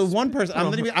though. So one person,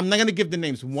 I'm not gonna give the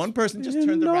names. One person just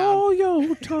turned around.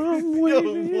 Yo, Tom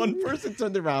One person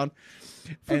turned around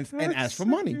and asked for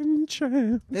money.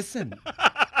 Listen.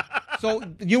 So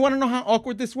you want to know how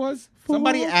awkward this was?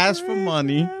 Somebody asked for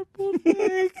money.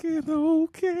 Okay.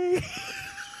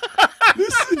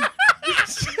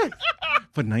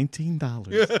 For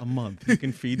 $19 a month, you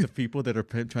can feed the people that are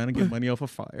trying to get money off a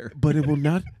fire. But it will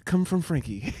not come from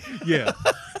Frankie. Yeah.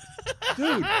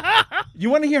 Dude, you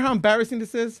want to hear how embarrassing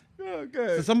this is?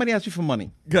 Okay. So somebody asked you for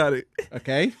money, Got it.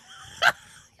 okay?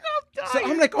 So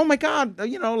I'm like, oh my God,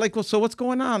 well, so what's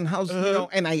going on? How's,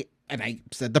 and I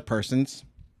said the person's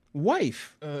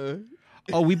wife.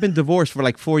 Oh, we've been divorced for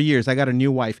like 4 years. I got a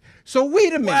new wife. So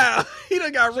wait a minute. Wow. He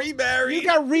done got remarried. You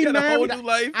got remarried. He got a whole new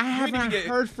life. I You didn't haven't even get-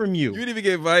 heard from you. You didn't even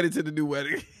get invited to the new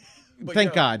wedding.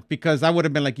 Thank God, because I would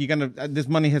have been like, this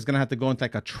money is gonna have to go into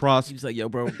like a trust. He was like, yo,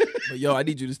 bro, but yo, I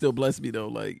need you to still bless me though.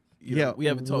 Like, you know, we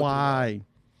haven't talked. Why?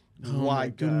 Why?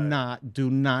 God.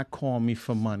 Do not call me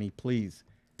for money, please.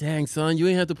 Dang, son, you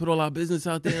ain't have to put all our business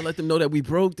out there and let them know that we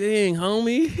broke. Dang,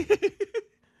 homie.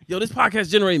 Yo, this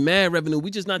podcast generating mad revenue. We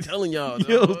just not telling y'all.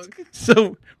 Yo,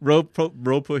 so Ro put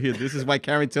here. This is why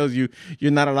Karen tells you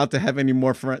you're not allowed to have any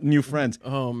more new friends.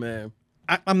 Oh man.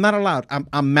 I'm not allowed. I'm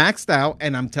maxed out,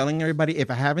 and I'm telling everybody, if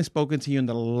I haven't spoken to you in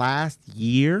the last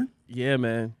year, yeah,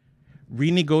 man,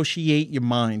 renegotiate your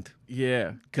mind.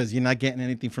 Yeah, because you're not getting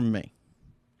anything from me.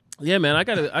 Yeah, man, I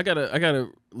gotta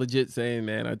legit saying,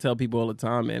 man. I tell people all the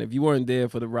time, man, if you weren't there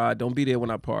for the ride, don't be there when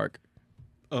I park.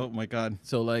 Oh my God.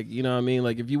 So like, you know what I mean?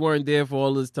 Like if you weren't there for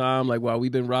all this time, like while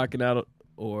we've been rocking out,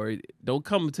 or don't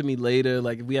come to me later,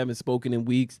 like if we haven't spoken in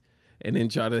weeks, and then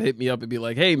try to hit me up and be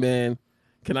like, hey man,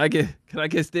 Can I get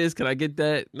this? Can I get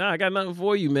that? Nah, I got nothing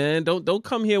for you, man. Don't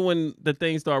come here when the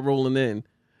things start rolling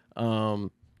in.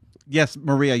 Yes,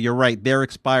 Maria, you're right. They're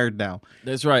expired now.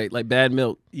 That's right. Like bad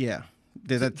milk. Yeah.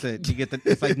 That's it. You get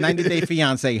it's like 90 Day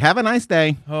Fiance. Have a nice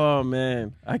day. Oh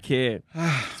man, I can't.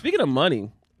 Speaking of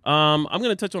money, I'm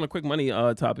gonna touch on a quick money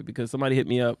topic because somebody hit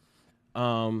me up.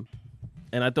 And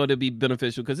I thought it'd be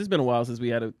beneficial because it's been a while since we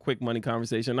had a quick money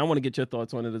conversation. I want to get your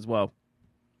thoughts on it as well.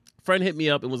 Friend hit me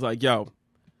up and was like, yo,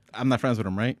 I'm not friends with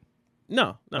him, right?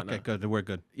 No. Okay, good. We're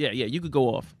good. Yeah, you could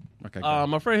go off. Okay.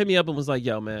 My friend hit me up and was like,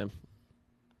 yo, man,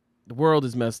 the world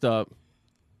is messed up.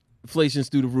 Inflation's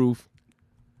through the roof.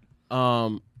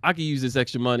 I could use this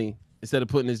extra money instead of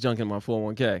putting this junk in my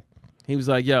 401k. He was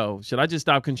like, yo, should I just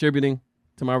stop contributing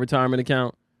to my retirement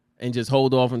account and just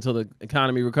hold off until the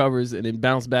economy recovers and then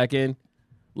bounce back in?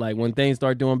 Like when things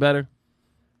start doing better?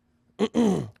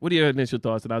 What are your initial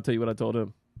thoughts? And I'll tell you what I told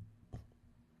him.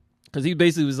 Because he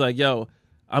basically was like, yo,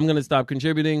 I'm going to stop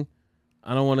contributing.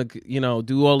 I don't want to,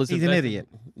 do all this. He's an idiot.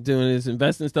 Doing this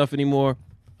investing stuff anymore.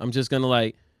 I'm just going to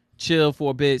like chill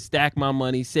for a bit, stack my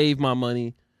money, save my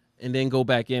money, and then go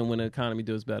back in when the economy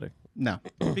does better. No,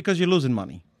 because you're losing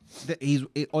money.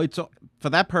 It's for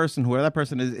that person, whoever that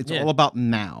person is, it's all about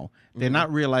now. They're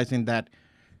not realizing that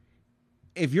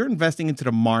if you're investing into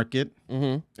the market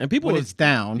and people when it's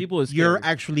down, you're scared.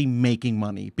 Actually making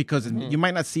money because you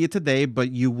might not see it today,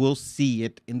 but you will see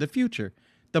it in the future.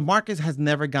 The market has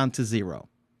never gone to zero.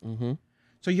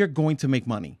 So you're going to make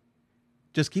money.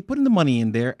 Just keep putting the money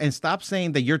in there and stop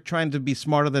saying that you're trying to be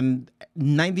smarter than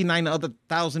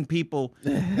 99,000 people,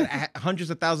 hundreds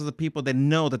of thousands of people that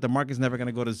know that the market's never going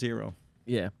to go to zero.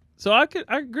 Yeah. So I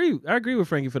agree. I agree with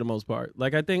Frankie for the most part.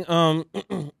 Like I think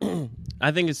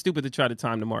I think it's stupid to try to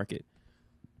time the market.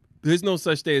 There's no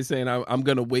such thing as saying I'm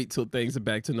going to wait till things are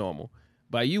back to normal.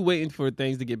 By you waiting for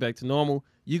things to get back to normal,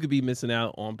 you could be missing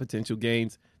out on potential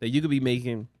gains that you could be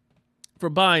making for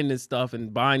buying this stuff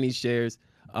and buying these shares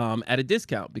at a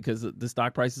discount because the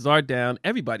stock prices are down.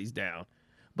 Everybody's down.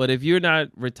 But if you're not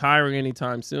retiring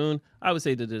anytime soon, I would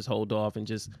say to just hold off and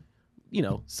just,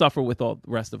 suffer with all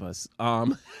the rest of us.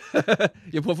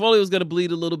 Your portfolio is going to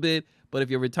bleed a little bit, but if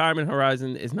your retirement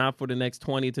horizon is not for the next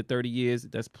 20 to 30 years,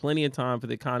 that's plenty of time for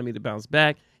the economy to bounce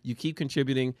back. You keep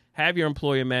contributing, have your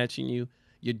employer matching you.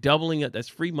 You're doubling it. That's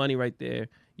free money right there.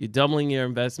 You're doubling your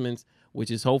investments,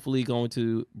 which is hopefully going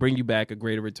to bring you back a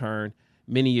greater return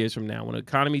many years from now. When the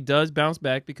economy does bounce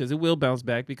back, because it will bounce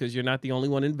back because you're not the only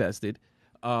one invested.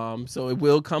 So it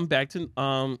will come back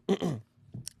to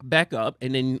back up,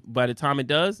 and then by the time it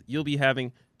does, you'll be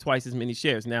having twice as many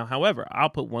shares. Now, however, I'll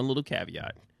put one little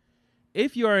caveat.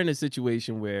 If you are in a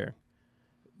situation where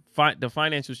the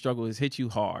financial struggle has hit you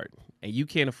hard and you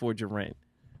can't afford your rent,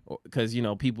 because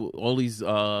all these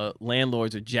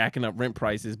landlords are jacking up rent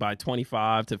prices by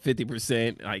 25 to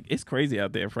 50%. Like it's crazy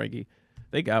out there, Frankie.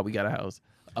 Thank God we got a house.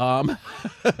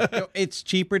 It's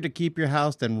cheaper to keep your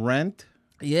house than rent.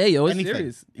 Yeah, yo, it's Anything.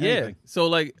 serious. Anything. Yeah. So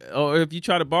like, or if you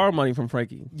try to borrow money from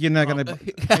Frankie, you're not gonna.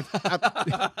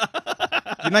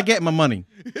 You're not getting my money.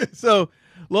 So,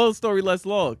 long story less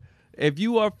long. If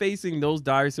you are facing those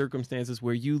dire circumstances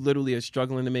where you literally are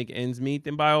struggling to make ends meet,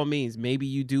 then by all means, maybe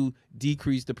you do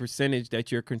decrease the percentage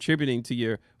that you're contributing to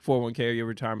your 401k or your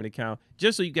retirement account,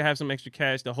 just so you can have some extra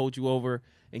cash to hold you over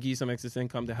and give you some excess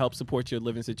income to help support your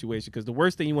living situation. Because the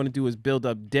worst thing you want to do is build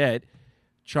up debt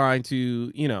trying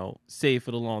to, save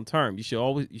for the long term. You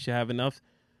should have enough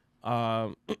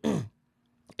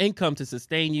income to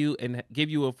sustain you and give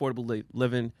you affordable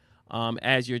living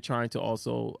as you're trying to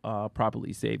also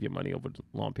properly save your money over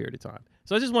a long period of time.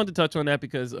 So I just wanted to touch on that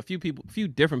because a few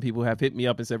different people have hit me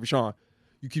up and said, Rashawn,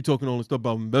 you keep talking all this stuff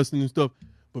about investing and stuff,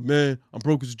 but man, I'm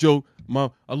broke as a joke. I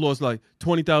lost like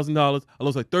 $20,000. I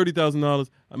lost like $30,000.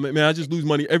 Man, I just lose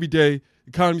money every day. The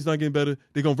economy's not getting better.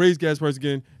 They're gonna raise gas prices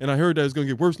again, and I heard that it's gonna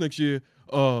get worse next year.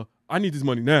 I need this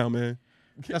money now, man.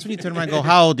 That's when you turn around and go,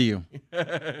 how old are you?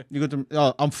 You go to,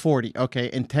 oh, I'm 40. Okay,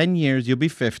 in 10 years, you'll be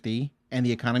 50, and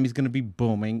the economy's going to be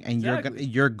booming, and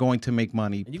you're going to make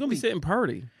money. And you're going to be sitting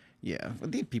purdy. Yeah,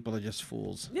 but these people are just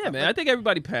fools. Yeah, man. I think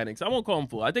everybody panics. I won't call them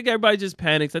fools. I think everybody just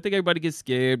panics. I think everybody gets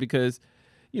scared because,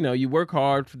 you work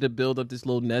hard to build up this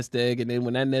little nest egg, and then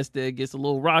when that nest egg gets a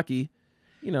little rocky,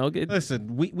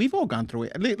 Listen, we've all gone through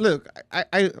it. Look,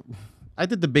 I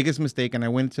did the biggest mistake, and I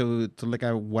went to look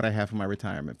at what I have for my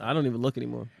retirement. I don't even look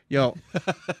anymore. Yo,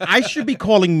 I should be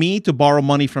calling me to borrow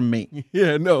money from me.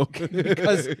 Yeah, no.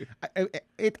 Because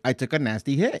I took a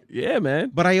nasty hit. Yeah,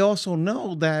 man. But I also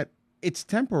know that it's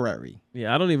temporary.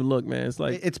 Yeah, I don't even look, man. It's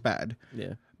like... It's bad.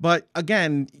 Yeah. But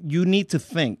again, you need to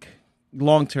think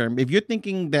long term. If you're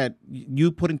thinking that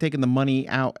taking the money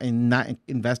out and not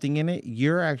investing in it,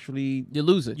 you're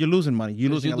losing. You're losing money.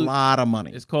 You're losing a lot of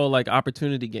money. It's called like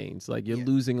opportunity gains. Like you're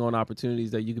losing on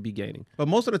opportunities that you could be gaining. But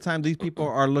most of the time, these people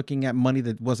are looking at money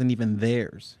that wasn't even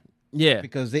theirs. Yeah,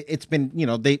 because it's been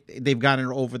they've gotten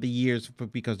it over the years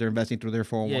because they're investing through their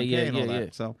 401k and all that. Yeah.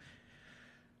 So,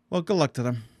 well, good luck to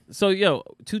them. So,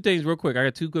 two things real quick. I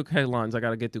got two quick headlines I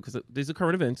got to get through because these are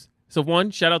current events. So, one,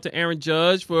 shout out to Aaron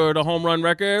Judge for the home run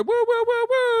record. Woo, woo, woo,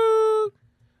 woo.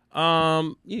 I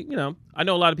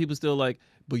know a lot of people still like,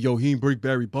 but he didn't break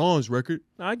Barry Bonds' record.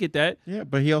 I get that. Yeah,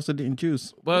 but he also didn't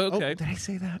juice. Well, okay. Did I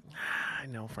say that? I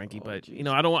know, Frankie, but geez.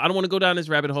 I don't want to go down this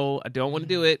rabbit hole. I don't want to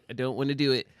do it.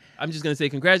 I'm just going to say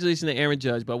congratulations to Aaron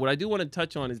Judge. But what I do want to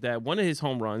touch on is that one of his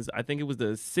home runs, I think it was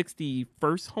the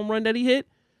 61st home run that he hit.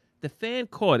 The fan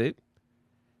caught it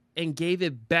and gave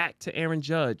it back to Aaron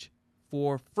Judge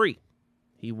for free.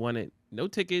 He won it. No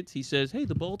tickets. He says, hey,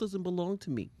 the ball doesn't belong to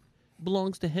me. It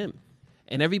belongs to him.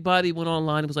 And everybody went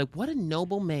online and was like, what a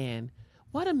noble man.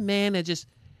 What a man that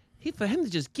for him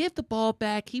to just give the ball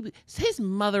back. His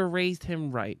mother raised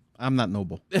him right. I'm not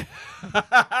noble. That's what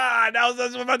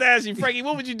I'm about to ask you, Frankie.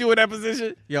 What would you do in that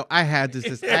position? Yo, I had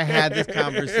this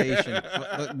conversation.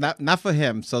 Not for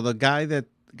him. So the guy that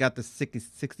got the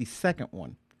 62nd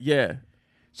one. Yeah.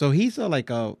 So he's like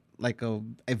a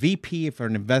VP for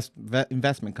an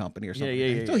investment company or something.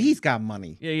 Yeah. So he's got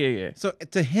money. Yeah. So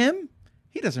to him,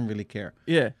 he doesn't really care.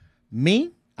 Yeah.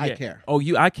 Me, I care. Oh,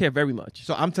 I care very much.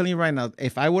 So I'm telling you right now,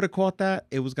 if I would have caught that,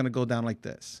 it was gonna go down like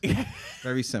this.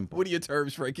 Very simple. What are your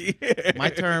terms, Frankie? My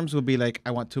terms would be like,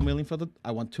 I want $2 million for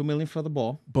the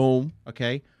ball. Boom.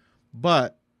 Okay,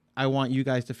 but I want you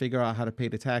guys to figure out how to pay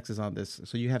the taxes on this.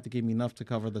 So you have to give me enough to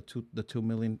cover the $2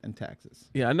 million in taxes.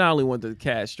 Yeah, I not only want the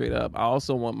cash straight up, I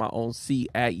also want my own seat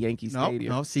at Yankee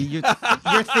Stadium. No, see, you're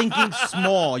thinking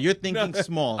small. You're thinking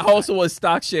small. I also want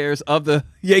stock shares of the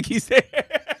Yankee Stadium.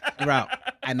 Right.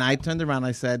 And I turned around and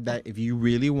I said that if you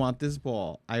really want this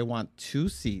ball, I want 2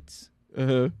 seats.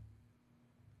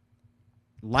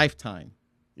 Lifetime.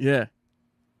 Yeah.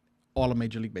 All of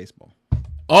Major League Baseball.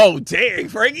 Oh, dang,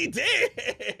 Frankie, dang.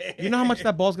 You know how much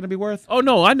that ball's going to be worth? Oh,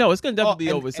 no, I know. It's going to definitely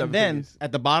be over 7 And then figures.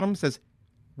 at the bottom says,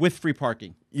 with free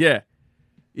parking. Yeah.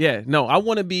 Yeah. No, I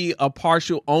want to be a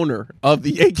partial owner of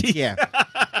the Yankees. Yeah.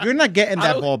 You're not getting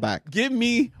that ball back. Give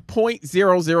me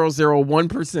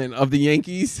 0.0001% of the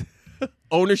Yankees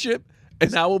ownership,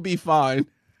 and I will be fine.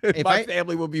 My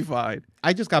family will be fine.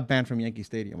 I just got banned from Yankee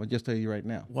Stadium. I'll just tell you right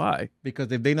now. Why?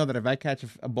 Because if they know that if I catch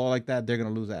a ball like that, they're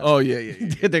going to lose out. Oh, yeah.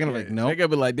 They're going to be like, no. They're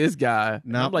going to be like, this guy.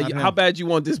 No, I'm like, how bad you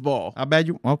want this ball? How bad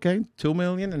you? Okay, $2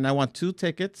 million, and I want 2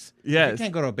 tickets. Yes. You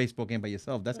can't go to a baseball game by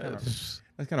yourself. That's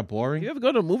kind of boring. You ever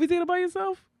go to a movie theater by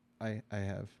yourself? I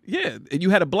have. Yeah, and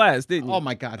you had a blast, didn't you? Oh,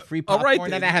 my God. Free popcorn, right,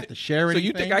 and I have to share it. So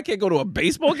you think I can't go to a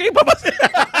baseball game by myself?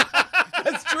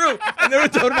 That's true. I never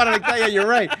thought about it like that. Yeah, you're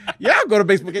right. Yeah, I'll go to a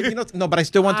baseball game. No, but I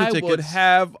still want 2 tickets. I would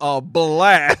have a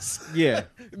blast. Yeah.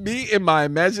 Me and my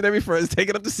imaginary friends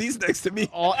taking up the seats next to me.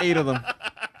 All 8 of them.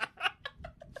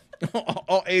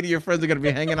 All 8 of your friends are going to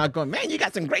be hanging out going, man, you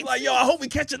got some great seats. Yo, I hope we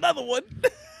catch another one.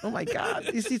 Oh, my God.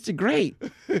 These seats are great.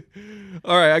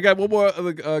 All right, I got one more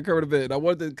current event. I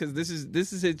wanted because this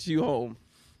is hit you home.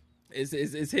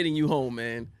 It's hitting you home,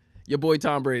 man. Your boy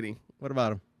Tom Brady. What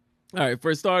about him? All right,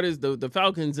 for starters, the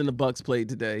Falcons and the Bucks played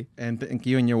today. And thank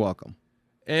you, and you're welcome.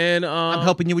 And I'm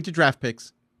helping you with your draft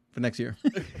picks for next year.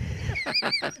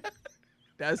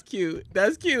 That's cute. I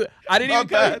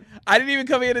didn't even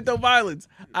come here to throw violence.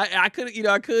 I could do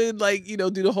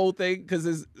the whole thing because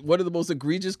it's one of the most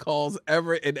egregious calls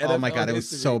ever in NFL. Oh my God, history. it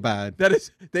was so bad.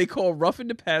 They call roughing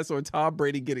the pass on Tom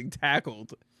Brady getting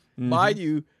tackled. Mind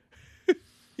you,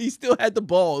 he still had the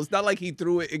ball. It's not like he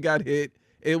threw it and got hit.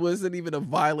 It wasn't even a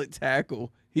violent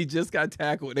tackle. He just got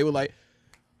tackled. They were like,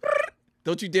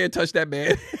 don't you dare touch that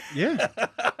man. Yeah.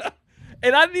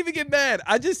 And I didn't even get mad.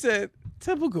 I just said,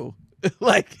 typical.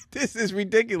 Like, this is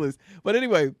ridiculous. But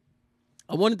anyway,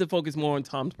 I wanted to focus more on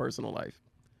Tom's personal life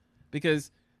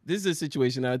because this is a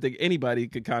situation that I think anybody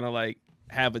could kind of like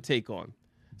have a take on.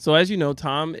 So as you know,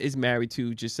 Tom is married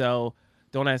to Giselle.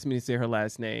 Don't ask me to say her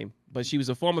last name, but she was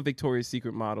a former Victoria's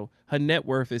Secret model. Her net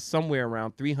worth is somewhere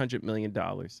around $300 million.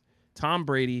 Tom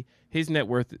Brady, his net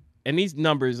worth, and these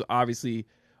numbers obviously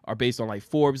are based on like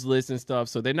Forbes lists and stuff,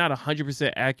 so they're not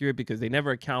 100% accurate because they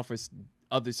never account for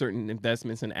other certain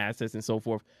investments and assets and so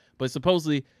forth. But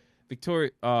supposedly,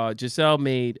 Giselle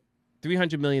made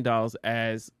 $300 million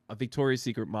as a Victoria's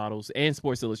Secret model and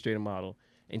Sports Illustrated model,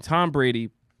 and Tom Brady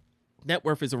net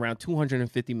worth is around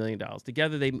 $250 million.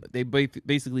 Together, they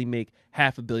basically make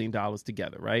 $500 million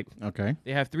together, right? Okay.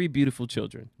 They have 3 beautiful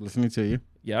children. Listening to you.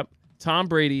 Yep. Tom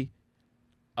Brady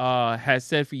has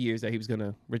said for years that he was going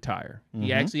to retire.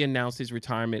 He actually announced his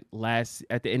retirement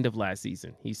at the end of last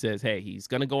season. He says, hey, he's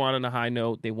going to go on a high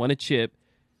note. They won a chip.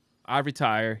 I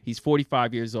retire. He's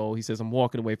 45 years old. He says, I'm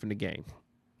walking away from the game.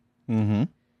 Mm-hmm.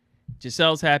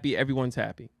 Giselle's happy. Everyone's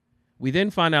happy. We then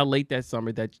find out late that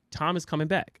summer that Tom is coming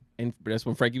back. And that's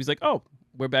when Frankie was like, "Oh,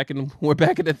 we're back in the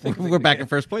thing. We're back in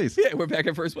first place." Yeah, we're back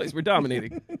in first place. We're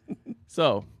dominating.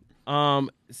 So,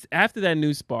 after that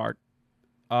news spark,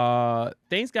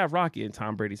 things got rocky in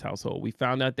Tom Brady's household. We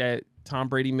found out that Tom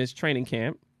Brady missed training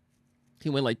camp.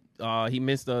 He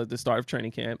missed the start of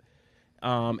training camp.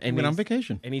 And he went on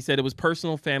vacation. And he said it was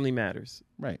personal family matters.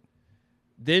 Right.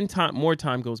 Then more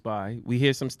time goes by. We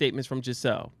hear some statements from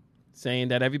Giselle saying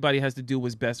that everybody has to do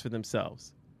what's best for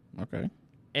themselves. Okay.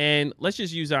 And let's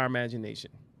just use our imagination.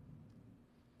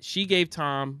 She gave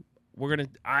Tom, and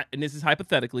this is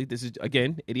hypothetically, this is,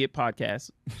 again, idiot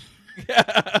podcast.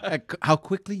 How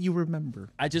quickly you remember.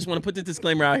 I just want to put the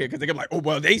disclaimer out here because they're like, oh,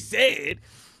 well, they said.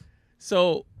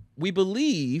 So we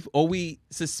believe or we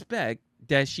suspect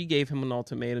that she gave him an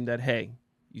ultimatum that, hey,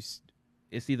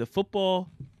 it's either football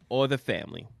or the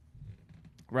family,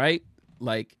 right?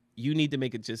 Like, you need to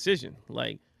make a decision.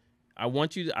 Like, I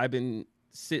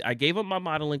gave up my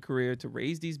modeling career to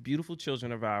raise these beautiful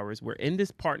children of ours. We're in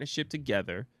this partnership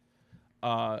together.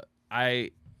 I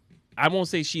won't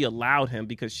say she allowed him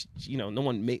because, no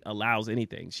one allows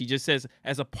anything. She just says,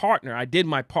 as a partner, I did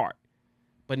my part.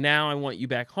 But now I want you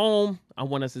back home. I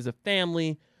want us as a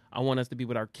family. I want us to be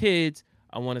with our kids.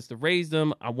 I want us to raise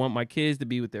them. I want my kids to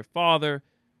be with their father.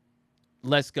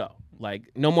 Let's go.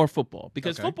 Like, no more football.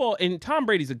 Because football, and Tom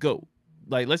Brady's a GOAT.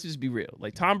 Like, let's just be real.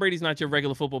 Like, Tom Brady's not your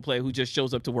regular football player who just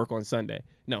shows up to work on Sunday.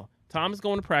 No, Tom is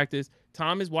going to practice.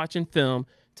 Tom is watching film.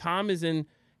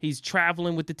 He's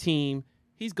traveling with the team.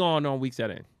 He's gone on weeks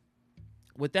at end.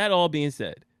 With that all being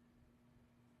said,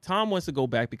 Tom wants to go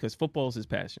back because football is his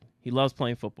passion. He loves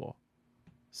playing football.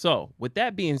 So, with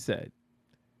that being said,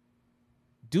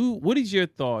 what is your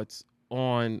thoughts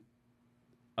on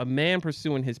a man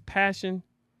pursuing his passion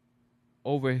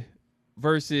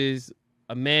versus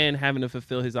a man having to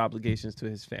fulfill his obligations to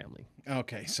his family?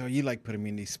 Okay, so you like putting me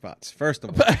in these spots. First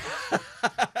of all.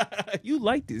 You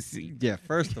like this seat. Yeah,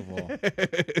 first of all.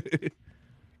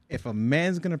 If a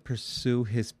man's going to pursue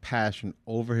his passion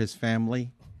over his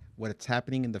family, what's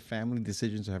happening in the family,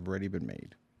 decisions have already been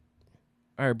made.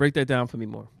 All right, break that down for me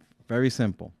more. Very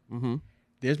simple. Mm-hmm.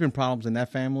 There's been problems in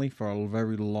that family for a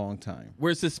very long time.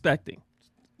 We're suspecting.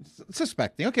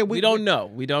 Suspecting. Okay, we don't know.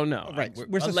 We don't know. Right.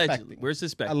 We're suspecting. We're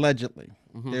suspecting. Allegedly.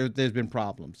 Mm-hmm. There's been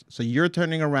problems. So you're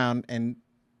turning around and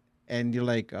you're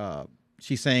like,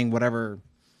 she's saying whatever,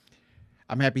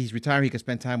 I'm happy he's retired. He can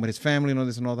spend time with his family and all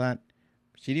this and all that.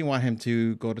 She didn't want him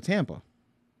to go to Tampa.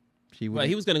 He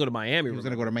was going to go to Miami. He was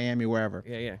going to go to Miami, wherever.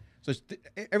 Yeah. So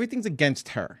everything's against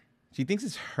her. She thinks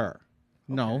it's her.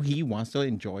 Okay. No, he wants to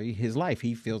enjoy his life.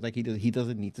 He feels like he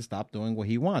doesn't need to stop doing what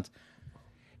he wants.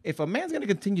 If a man's going to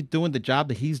continue doing the job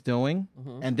that he's doing,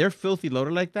 and they're filthy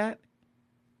loaded like that,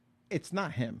 it's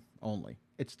not him only.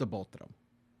 It's the both of them.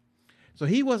 So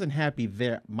he wasn't happy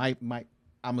there.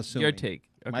 I'm assuming. Your take.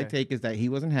 Okay. My take is that he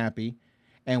wasn't happy.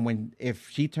 And if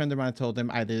she turned around and told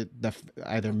him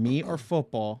either me or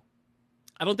football.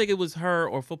 I don't think it was her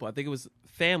or football. I think it was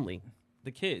family,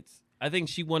 the kids. I think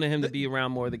she wanted him to be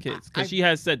around more of the kids because she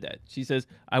has said that. She says,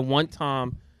 I want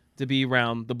Tom to be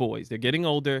around the boys. They're getting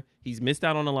older. He's missed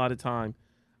out on a lot of time.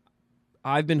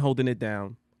 I've been holding it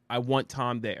down. I want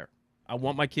Tom there. I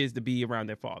want my kids to be around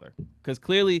their father because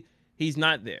clearly he's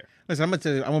not there. Listen, I'm going to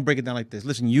tell you, I'm going to break it down like this.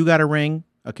 Listen, you got a ring,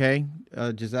 okay,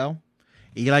 Giselle?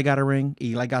 Eli got a ring.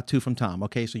 Eli got 2 from Tom,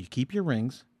 okay? So you keep your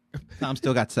rings. Tom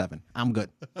still got 7. I'm good.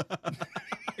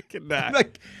 I cannot.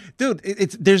 Like, dude,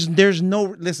 there's no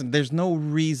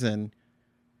reason.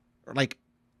 Like,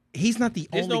 he's not the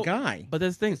only guy. But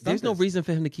that's the thing. There's no reason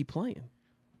for him to keep playing.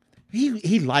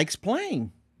 He likes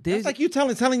playing. That's like you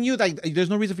telling you that there's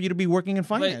no reason for you to be working in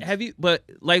finance. But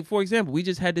like, for example, we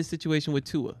just had this situation with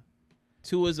Tua.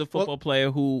 Tua's a football player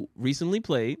who recently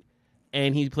played,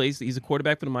 and he's a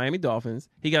quarterback for the Miami Dolphins.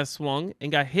 He got swung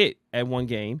and got hit at one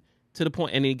game to the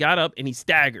point, and he got up and he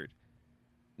staggered.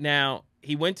 Now,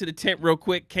 he went to the tent real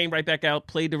quick, came right back out,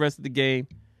 played the rest of the game.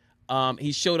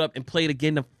 He showed up and played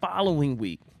again the following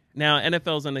week. Now,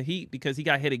 NFL's on the heat because he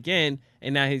got hit again,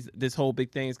 and now this whole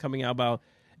big thing is coming out about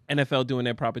NFL doing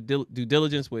their proper due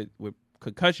diligence with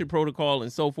concussion protocol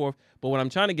and so forth. But what I'm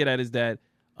trying to get at is that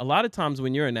a lot of times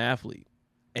when you're an athlete,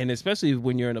 and especially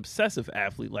when you're an obsessive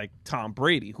athlete like Tom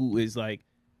Brady, who is like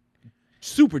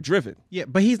super driven. Yeah,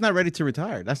 but he's not ready to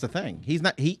retire. That's the thing. He's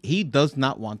not. He does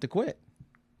not want to quit.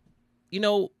 You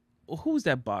know, who's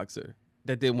that boxer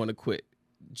that didn't want to quit?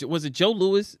 Was it Joe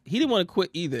Louis? He didn't want to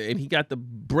quit either, and he got the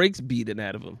brakes beaten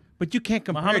out of him. But you can't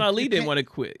compare. Muhammad Ali didn't want to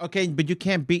quit. Okay, but you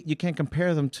can't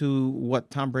compare them to what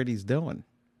Tom Brady's doing.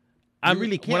 You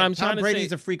really can't. What I'm trying Tom to Brady's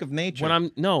say, a freak of nature.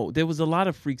 There was a lot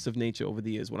of freaks of nature over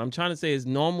the years. What I'm trying to say is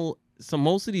normal. So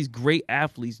most of these great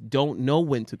athletes don't know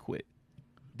when to quit.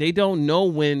 They don't know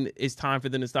when it's time for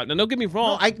them to stop. Now, don't get me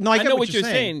wrong. I know what you're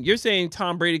saying. You're saying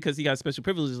Tom Brady because he got special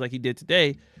privileges like he did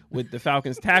today with the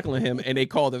Falcons tackling him, and they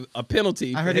called a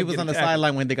penalty. I heard he was on the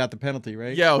sideline when they got the penalty,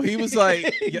 right? Yo, he was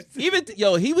like,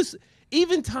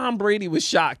 even Tom Brady was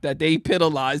shocked that they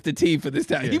penalized the team for this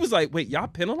time. Yeah. He was like, wait, y'all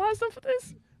penalized them for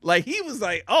this? Like, he was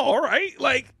like, oh, all right.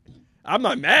 Like, I'm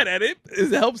not mad at it.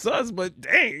 It helps us, but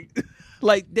dang.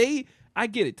 Like, I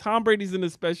get it. Tom Brady's in a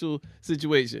special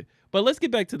situation. But let's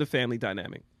get back to the family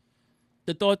dynamic.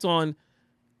 The thoughts on,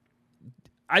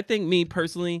 I think me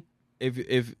personally,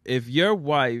 if your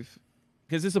wife,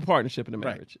 because it's a partnership in a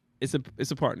marriage, right.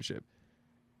 It's a partnership.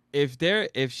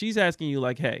 If she's asking you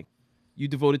like, hey, you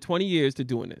devoted 20 years to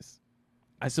doing this,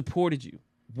 I supported you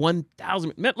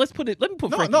 1,000. Let me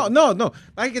put Frankie. No.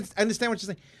 I understand what you're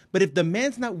saying, but if the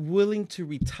man's not willing to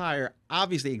retire,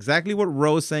 obviously, exactly what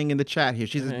Rose saying in the chat here.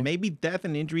 She says maybe death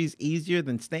and injury is easier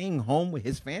than staying home with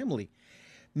his family.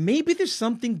 Maybe there's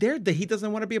something there that he doesn't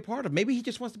want to be a part of. Maybe he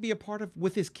just wants to be a part of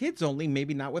with his kids only,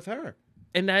 maybe not with her.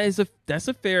 And that's a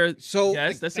fair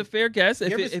guess. That's a fair guess.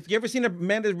 If you ever seen a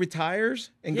man that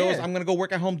retires and goes, I'm going to go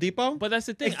work at Home Depot? But that's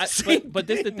the thing. But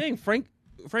that's the thing,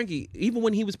 Frankie, even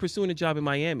when he was pursuing a job in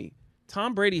Miami,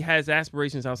 Tom Brady has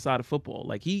aspirations outside of football.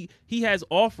 Like he has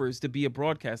offers to be a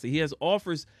broadcaster. He has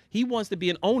offers. He wants to be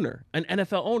an owner, an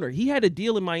NFL owner. He had a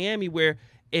deal in Miami where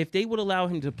if they would allow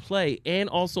him to play and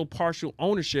also partial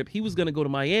ownership, he was going to go to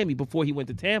Miami before he went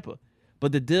to Tampa.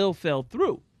 But the deal fell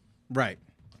through. Right.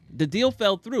 The deal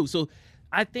fell through. So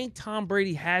I think Tom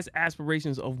Brady has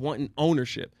aspirations of wanting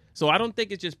ownership. So I don't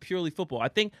think it's just purely football. I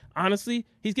think, honestly,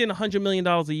 he's getting $100 million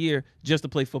a year just to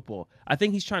play football. I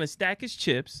think he's trying to stack his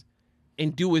chips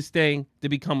and do his thing to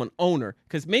become an owner.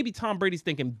 Because maybe Tom Brady's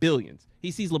thinking billions.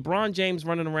 He sees LeBron James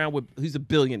running around who's a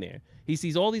billionaire. He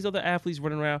sees all these other athletes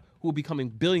running around who are becoming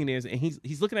billionaires. And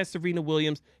he's looking at Serena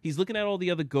Williams. He's looking at all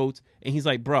the other GOATs. And he's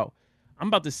like, bro, I'm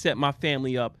about to set my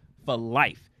family up for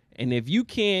life. And if you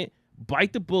can't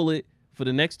bite the bullet for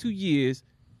the next 2 years,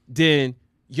 then,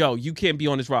 yo, you can't be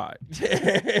on this ride.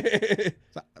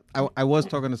 So I was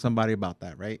talking to somebody about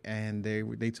that, right? And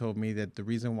they told me that the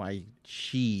reason why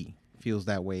she feels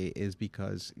that way is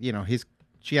because, you know,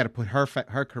 she had to put her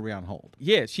career on hold.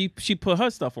 Yeah, she put her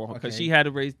stuff on hold because she had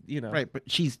to raise, you know. Right, but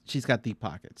she's got deep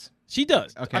pockets. She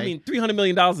does. Okay. I mean, $300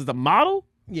 million is a model?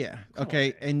 Yeah.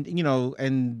 Okay. And, you know,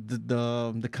 and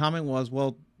the comment was,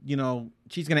 well, you know,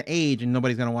 she's going to age and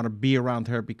nobody's going to want to be around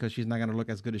her because she's not going to look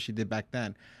as good as she did back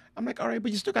then. I'm like, all right,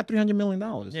 but you still got $300 million.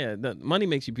 Yeah, the money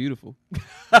makes you beautiful.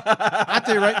 I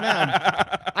tell you right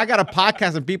now, I got a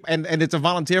podcast and people, and it's a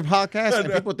volunteer podcast,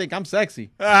 and people think I'm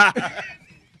sexy.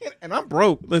 And I'm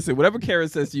broke. Listen, whatever Karen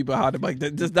says to you behind the mic,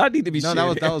 that does not need to be shared.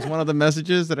 No, that was one of the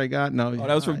messages that I got. No,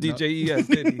 that was from DJ ES,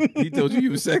 didn't he? He told you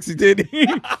were sexy, didn't he?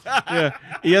 Yeah.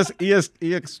 ES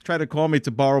tried to call me to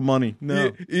borrow money.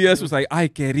 No. ES was like, ay,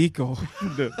 que rico.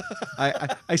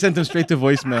 I sent him straight to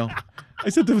voicemail. I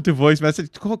sent him to voicemail. I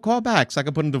said, call back so I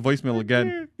can put him to voicemail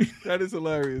again. That is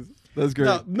hilarious. That's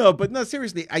great. No,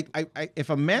 seriously, I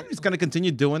if a man is going to continue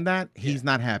doing that, he's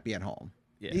not happy at home.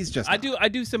 Yeah. He's just. I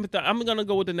do sympathize. I'm gonna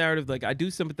go with the narrative. Like, I do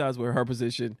sympathize with her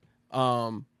position,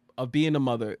 of being a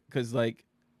mother, because, like,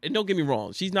 and don't get me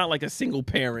wrong, she's not like a single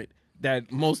parent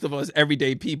that most of us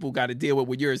everyday people got to deal with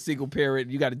when you're a single parent.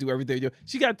 You got to do everything.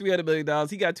 She got $300 million.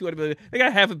 He got $200 million. They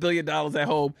got $500 million at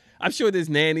home. I'm sure there's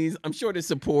nannies. I'm sure there's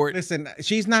support. Listen,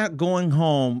 she's not going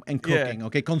home and cooking.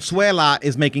 Okay, Consuela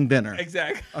is making dinner.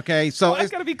 Exactly. Okay, so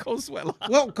it's got to be Consuela.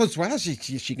 Well,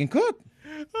 Consuela, she can cook.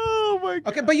 Oh my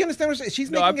God. Okay, but you understand what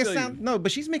she's making it sound? You. No,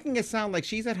 but she's making it sound like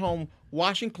she's at home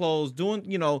washing clothes, doing,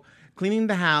 cleaning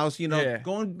the house, doing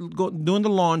the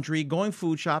laundry, going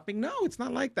food shopping. No, it's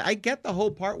not like that. I get the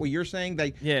whole part where you're saying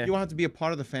that you want to be a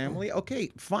part of the family. Okay,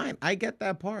 fine. I get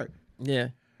that part. Yeah.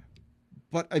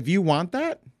 But if you want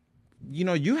that,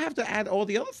 you have to add all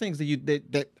the other things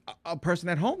that a person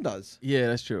at home does. Yeah,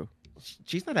 that's true.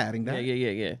 She's not adding that.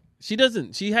 Yeah. She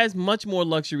doesn't. She has much more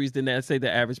luxuries than that, say,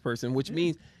 the average person, which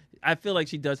means I feel like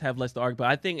she does have less to argue. But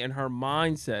I think in her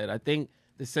mindset,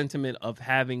 the sentiment of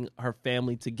having her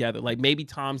family together, like maybe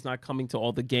Tom's not coming to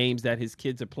all the games that his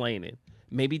kids are playing in.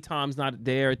 Maybe Tom's not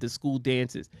there at the school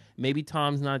dances. Maybe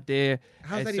Tom's not there.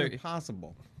 How's that even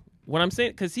possible? What I'm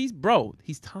saying, because he's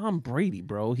Tom Brady,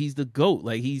 bro. He's the GOAT.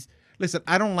 Like Listen,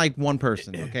 I don't like one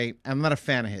person, okay? I'm not a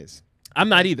fan of his. I'm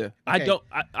not either. Okay.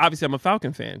 Obviously, I'm a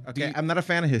Falcon fan. Okay, I'm not a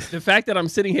fan of his. The fact that I'm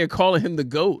sitting here calling him the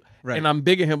GOAT and I'm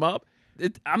bigging him up,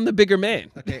 I'm the bigger man.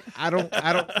 Okay, I don't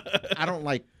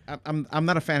like. I'm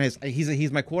not a fan of his.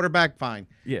 He's my quarterback, fine.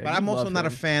 Yeah, but I'm also not a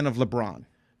fan of LeBron.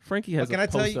 Frankie has a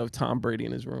poster of Tom Brady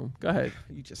in his room. Go ahead.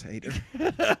 You just hate him.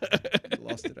 You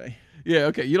lost today. Yeah,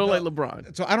 okay. You don't like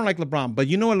LeBron. So I don't like LeBron, but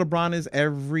you know what LeBron is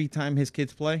every time his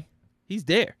kids play? He's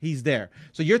there. He's there.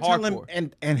 So you're telling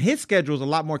and his schedule is a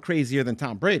lot more crazier than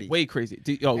Tom Brady. Way crazy.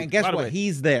 And guess what?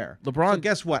 He's there. LeBron. So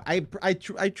guess what? I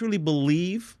truly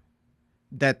believe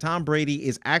that Tom Brady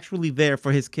is actually there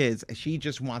for his kids. She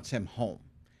just wants him home.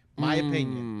 My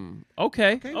opinion.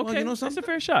 Okay. Well, that's a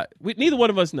fair shot. Neither one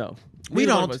of us know. We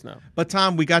don't. One of us know. But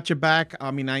Tom, we got your back.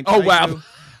 I mean, I wow.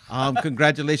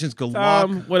 Congratulations. Good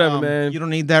Tom, luck. Whatever, man. You don't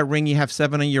need that ring. You have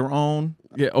 7 of your own.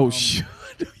 Yeah. Oh, shit.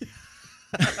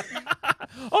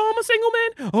 Oh, I'm a single man.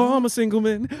 Oh, I'm a single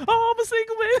man. Oh, I'm a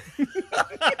single man.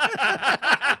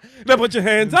 Now put your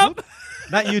hands up.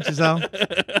 Not you, Giselle.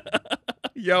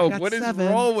 Yo, what is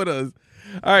wrong with us?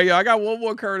 All right, yo, I got one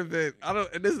more current event.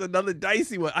 And this is another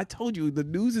dicey one. I told you the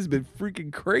news has been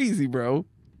freaking crazy, bro.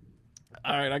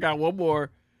 All right, I got one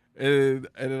more, and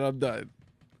then I'm done.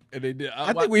 And they did.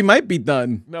 I think we might be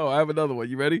done. No, I have another one.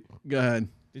 You ready? Go ahead.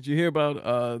 Did you hear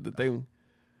about the thing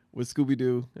with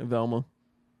Scooby-Doo and Velma?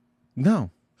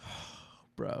 No.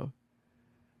 Bro.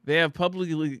 They have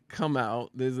publicly come out.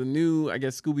 There's a new, I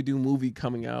guess, Scooby-Doo movie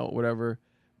coming out, whatever.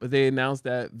 But they announced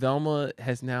that Velma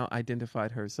has now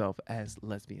identified herself as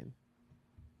lesbian.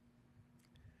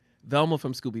 Velma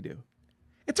from Scooby-Doo.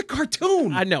 It's a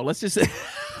cartoon. I know. Let's just say.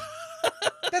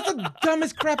 That's the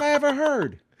dumbest crap I ever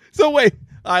heard. So wait.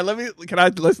 All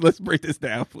right, let's break this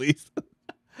down, please.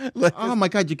 Oh my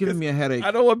God, you're giving me a headache.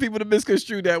 I don't want people to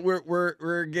misconstrue that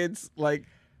we're against like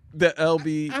the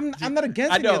LB. I'm not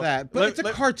against any of that, but it's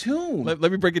a cartoon. Let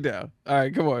me break it down. All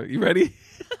right, come on. You ready?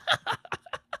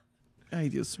 Ay,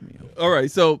 Dios mío. All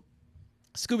right, so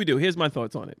Scooby-Doo, here's my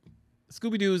thoughts on it.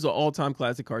 Scooby-Doo is an all-time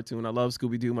classic cartoon. I love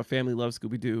Scooby-Doo. My family loves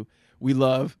Scooby-Doo.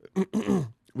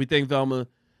 We think Velma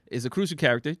is a crucial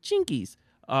character. Chinkies.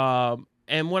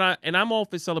 And I'm all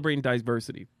for celebrating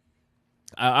diversity.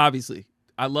 Obviously,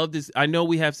 I love this. I know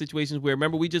we have situations where,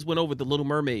 remember, we just went over The Little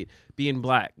Mermaid being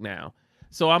black now.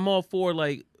 So I'm all for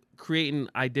like creating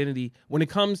identity when it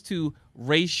comes to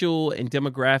racial and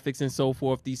demographics and so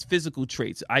forth, these physical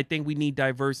traits. I think we need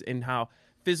diverse in how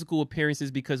physical appearances,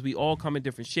 because we all come in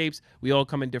different shapes. We all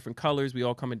come in different colors. We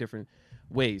all come in different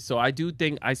ways. So I do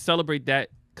think I celebrate that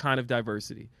kind of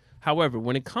diversity. However,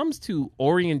 when it comes to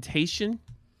orientation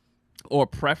or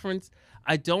preference,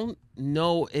 I don't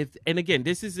know if, and again,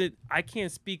 this is it. I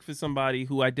can't speak for somebody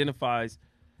who identifies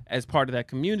as part of that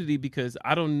community because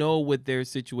I don't know what their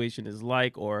situation is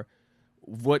like or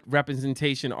what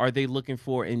representation are they looking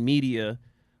for in media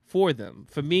for them.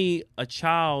 For me, a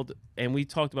child, and we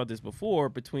talked about this before,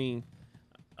 between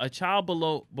a child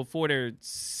before they're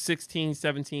 16,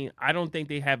 17, I don't think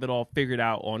they have it all figured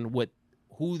out on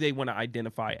who they want to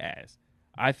identify as.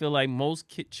 I feel like most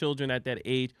children at that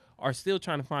age are still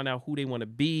trying to find out who they want to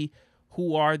be,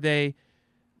 who are they,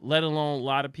 let alone a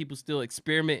lot of people still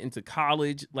experiment into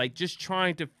college, like just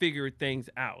trying to figure things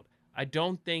out. I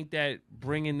don't think that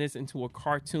bringing this into a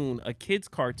cartoon, a kid's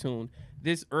cartoon,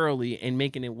 this early and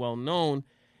making it well known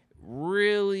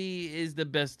really is the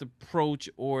best approach,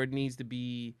 or it needs to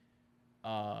be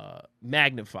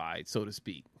magnified, so to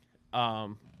speak.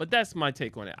 But that's my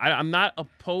take on it. I'm not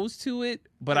opposed to it.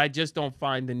 but I just don't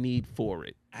find the need for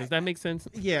it. Does that make sense?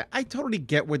 Yeah, I totally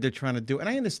get what they're trying to do, and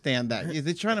I understand that.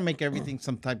 They're trying to make everything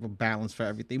some type of balance for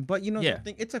everything. But you know Yeah.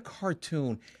 something? It's a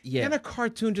cartoon. Yeah. Can a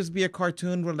cartoon just be a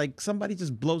cartoon where like somebody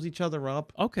just blows each other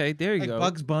up? Okay, there you Like go.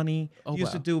 Bugs Bunny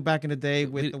used to wow. do back in the day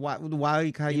with the Wile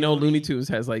E. Coyote. You know, Looney Tunes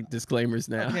has like disclaimers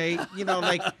now. Okay, you know,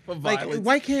 like, For like violence.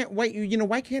 why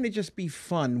can't it just be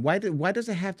fun? Why does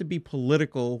it have to be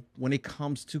political when it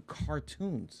comes to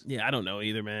cartoons? Yeah, I don't know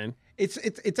either, man. It's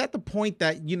at the point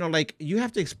that you know, like you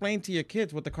have to explain to your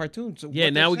kids what the cartoons. Yeah,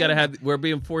 what now they're we gotta saying. we're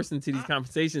being forced into these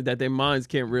conversations that their minds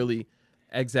can't really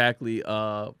exactly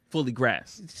fully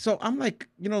grasp. So I'm like,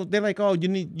 you know, they're like, oh, you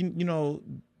need, you know,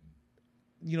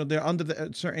 they're under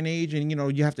a certain age, and you know,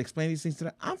 you have to explain these things to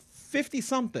them. I'm 50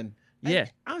 something. Yeah.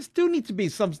 I still need to be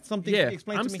something Yeah, to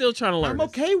explain I'm to me. still trying to learn I'm this.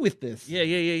 okay with this.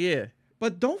 Yeah.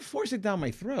 But don't force it down my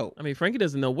throat. I mean, Frankie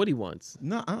doesn't know what he wants.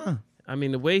 No, I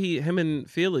mean, the way him and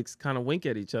Felix kind of wink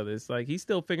at each other, it's like he's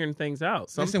still figuring things out.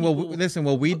 Some Listen,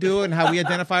 what we do and how we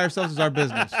identify ourselves is our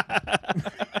business.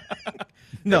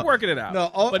 they're working it out.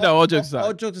 All jokes aside.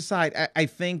 All jokes aside, I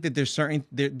think that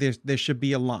there should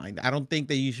be a line. I don't think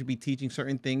that you should be teaching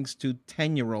certain things to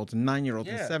 10-year-olds, 9-year-olds,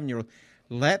 and Yeah. 7-year-olds.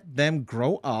 Let them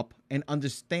grow up and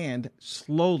understand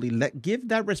slowly. Give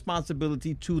that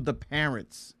responsibility to the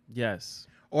parents Yes.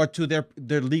 or to their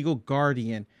legal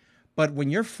guardian. But when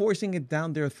you're forcing it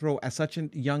down their throat at such a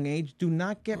young age, do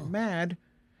not get mad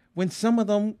when some of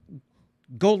them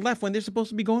go left when they're supposed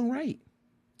to be going right.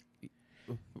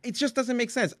 It just doesn't make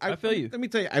sense. I feel you. Let me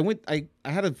tell you,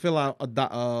 I had to fill out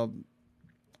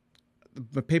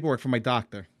the paperwork for my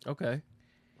doctor. Okay.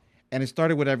 And it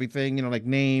started with everything, you know, like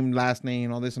name, last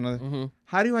name, all this and other.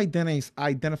 How do you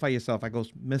identify yourself? I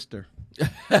goes, Mr.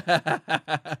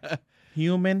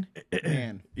 Human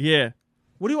man. Yeah.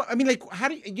 What do you? I mean, like, how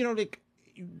do you know? Like,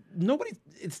 nobody.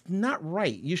 It's not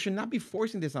right. You should not be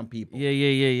forcing this on people. Yeah.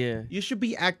 You should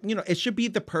be You know, it should be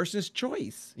the person's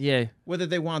choice Yeah. whether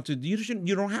they want to.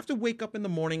 You don't have to wake up in the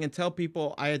morning and tell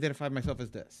people I identify myself as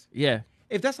this. Yeah.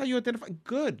 If that's how you identify,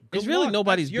 good. It's Good really luck.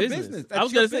 nobody's That's your business. That's I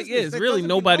was your gonna say, business. yeah, it's That really doesn't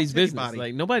belong nobody's to business. anybody.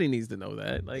 Like nobody needs to know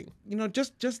that. Like, You know,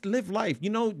 just live life. You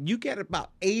know, you get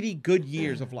about 80 good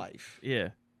years of life. yeah.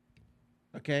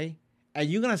 Okay. And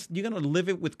you're gonna live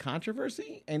it with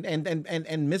controversy and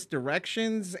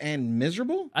misdirections and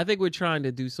miserable. I think we're trying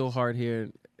to do so hard here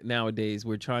nowadays.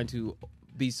 We're trying to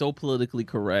be so politically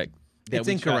correct. It's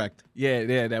we try- incorrect.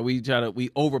 That we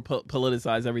over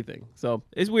politicize everything. So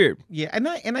it's weird. Yeah, and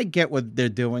I get what they're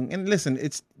doing. And listen,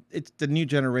 it's the new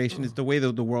generation. It's the way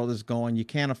the world is going. You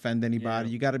can't offend anybody.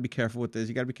 Yeah. You got to be careful with this.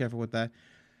 You got to be careful with that.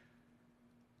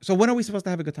 So when are we supposed to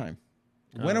have a good time?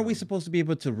 When are we supposed to be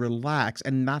able to relax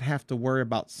and not have to worry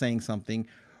about saying something,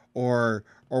 or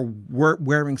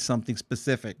wearing something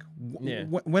specific? Yeah.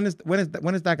 When is that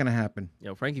going to happen?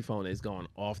 Yo, Frankie phone is going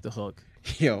off the hook.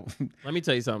 Yo, Let me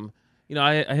tell you something. You know,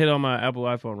 I hit on my Apple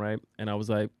iPhone, right? And I was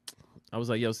like,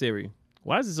 yo, Siri,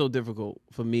 why is it so difficult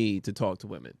for me to talk to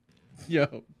women?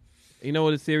 yo. You know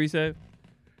what Siri said?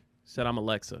 Said I'm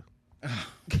Alexa.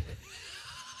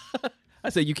 I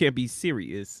said you can't be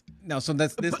serious. No, so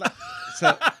that's this.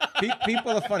 So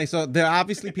people are funny. So there are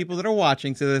obviously people that are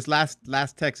watching. So this last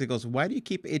text, it goes, "Why do you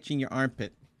keep itching your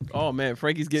armpit?" Oh man,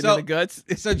 Frankie's getting So- in the guts.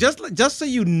 So just so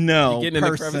you know, You getting in the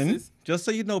person, crevices? just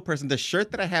so you know, person, the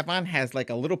shirt that I have on has like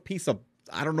a little piece of,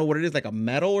 I don't know what it is, like a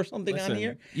metal or something Listen, on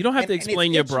here. you don't have to And it's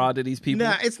explain your itching. bra to these people.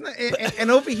 Nah, it's not.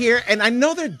 And over here, and I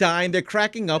know they're dying, they're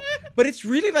cracking up, but it's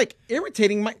really like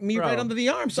irritating me Bro, right under the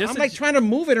arm. So just I'm a- like trying to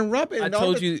move it and rub it. I and all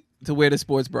told the- you to wear the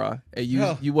sports bra, and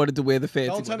No. you wanted to wear the fancy.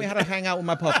 Don't tell me one. how to hang out with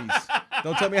my puppies.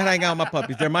 Don't tell me how to hang out with my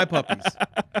puppies. They're my puppies.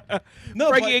 No,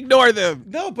 Frankie, but, ignore them.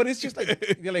 no, but it's just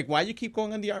like you're like, why you keep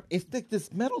going on the arm? It's like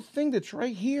this metal thing that's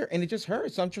right here, and it just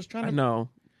hurts. So I'm just trying I to. know.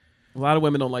 A lot of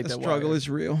women don't like The that. struggle wire. is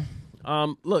real.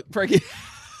 Look, Frankie,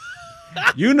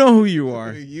 You know who you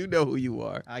are. you know who you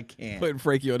are. I can't. Putting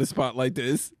Frankie on the spot like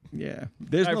this. Yeah,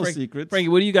 there's All right, no Frank- secrets. Frankie,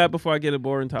 what do you got before I get a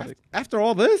boring topic? After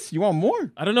all this, you want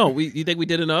more? I don't know. You think we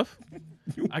did enough?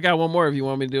 I got one more if you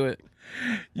want me to do it.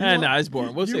 want- Nah, it's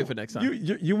boring. We'll save it for next time.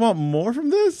 You want more from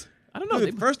this? I don't know.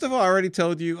 Dude, first of all, I already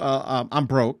told you I'm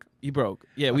broke. You broke.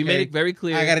 Yeah, we Okay? made it very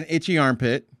clear. I got an itchy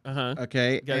armpit. Uh-huh.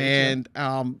 Okay, Got an itchy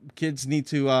and kids need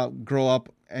to grow up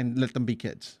and let them be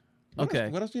kids. Okay.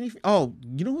 What else do you need? Oh,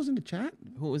 you know who's in the chat?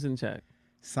 Who was in chat?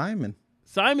 Simon.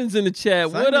 Simon's in the chat.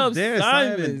 what Simon's up, there,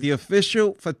 Simon? the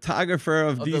official photographer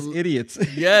of these the- idiots.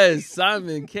 Yes,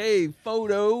 Simon K.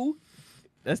 Photo.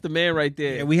 That's the man right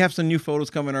there. Yeah, we have some new photos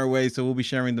coming our way, so we'll be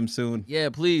sharing them soon. Yeah,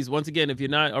 please. Once again, if you're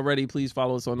not already, please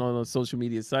follow us on all those social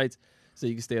media sites. so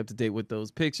you can stay up to date with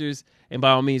those pictures. And by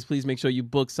all means, please make sure you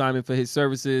book Simon for his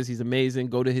services. He's amazing.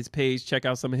 Go to his page, check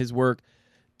out some of his work.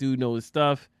 Dude knows his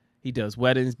stuff. He does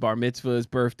weddings, bar mitzvahs,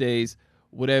 birthdays,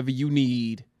 whatever you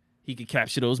need. He can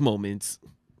capture those moments.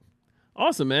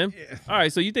 Awesome, man. Yeah. All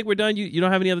right, so you think we're done? You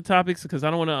don't have any other topics? Because I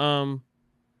don't want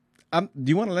to... do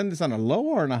you want to end this on a low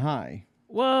or on a high?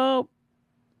 Well...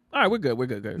 All right, we're good.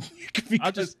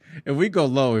 Because if we go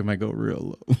low, we might go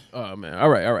real low. Oh man! All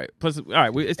right. Plus, all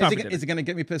right. It's time. Is it going to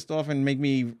get me pissed off and make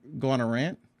me go on a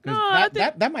rant? No,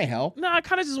 that might help. No, I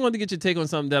kind of just wanted to get your take on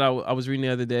something that I was reading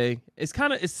the other day. It's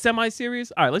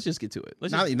semi-serious. All right, let's just get to it.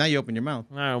 Now you open your mouth.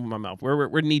 I open my mouth.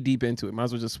 We're knee deep into it. Might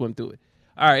as well just swim through it.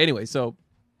 All right. Anyway, so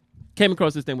came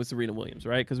across this thing with Serena Williams,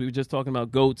 right? Because we were just talking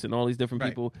about GOATs and all these different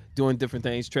people doing different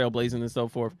things, trailblazing and so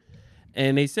forth.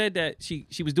 And they said that she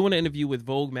was doing an interview with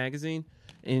Vogue magazine,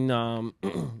 and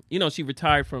she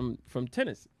retired from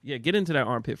tennis. Yeah, get into that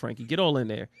armpit, Frankie. Get all in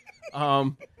there.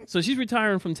 So she's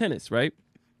retiring from tennis, right?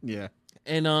 Yeah.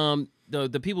 And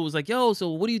the people was like, "Yo,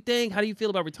 so what do you think? How do you feel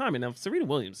about retirement?" Now Serena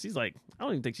Williams, she's like, I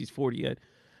don't even think she's 40 yet,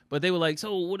 but they were like,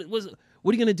 "So what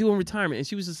are you gonna do in retirement?" And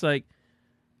she was just like,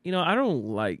 I don't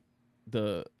like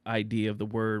the idea of the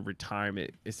word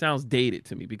retirement. It sounds dated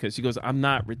to me, because she goes, "I'm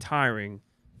not retiring.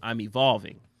 I'm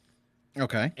evolving."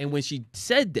 Okay. And when she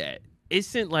said that, it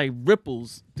sent like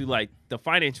ripples through like the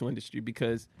financial industry,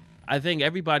 because I think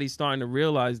everybody's starting to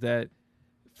realize that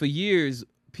for years,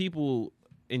 people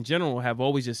in general have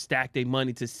always just stacked their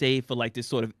money to save for like this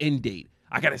sort of end date.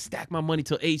 I got to stack my money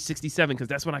till age 67 because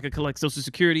that's when I could collect Social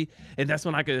Security, and that's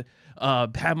when I could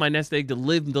have my nest egg to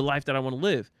live the life that I want to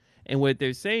live. And what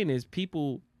they're saying is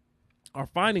people are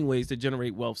finding ways to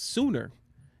generate wealth sooner,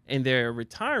 and they're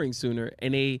retiring sooner,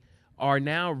 and they are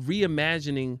now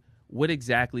reimagining what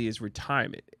exactly is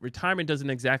retirement. Retirement doesn't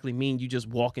exactly mean you just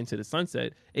walk into the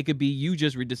sunset. It could be you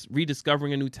just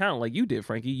rediscovering a new talent, like you did,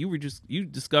 Frankie. You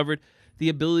discovered the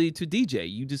ability to DJ.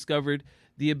 You discovered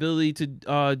the ability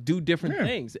to do different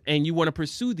things, and you want to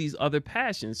pursue these other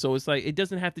passions. So it's like it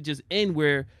doesn't have to just end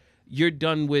where you're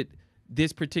done with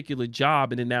this particular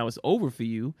job and then now it's over for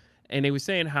you. And they were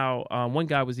saying how one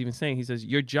guy was even saying, he says,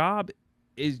 your job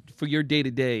is for your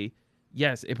day-to-day.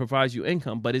 Yes, it provides you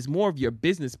income, but it's more of your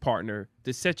business partner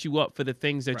to set you up for the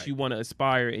things that you want to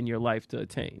aspire in your life to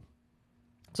attain.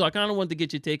 So I kind of wanted to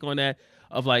get your take on that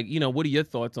of like, what are your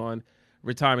thoughts on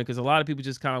retirement? Because a lot of people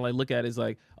just kind of like look at it as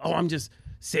like, oh, I'm just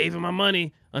saving my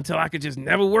money until I could just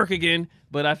never work again.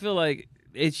 But I feel like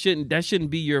that shouldn't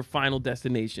be your final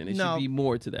destination. It should be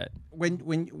more to that.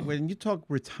 When you talk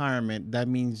retirement, that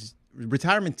means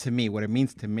retirement to me, what it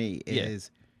means to me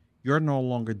is you're no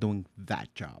longer doing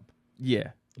that job.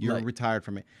 Yeah. You're retired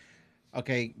from it.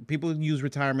 Okay, people use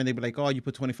retirement. They be like, oh, you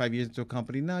put 25 years into a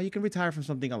company. No, you can retire from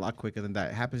something a lot quicker than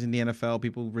that. It happens in the NFL.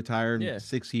 People retire in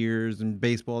 6 years. In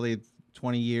baseball, they have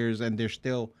 20 years, and they're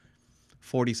still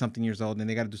 40-something years old, and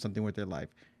they got to do something with their life.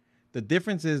 The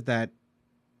difference is that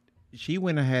she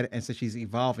went ahead and said she's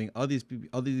evolving.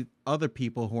 Other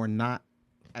people who are not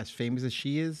as famous as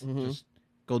she is just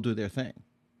go do their thing.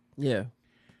 Yeah.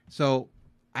 So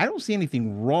I don't see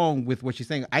anything wrong with what she's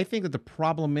saying. I think that the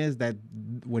problem is that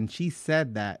when she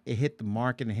said that, it hit the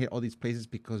market and hit all these places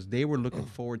because they were looking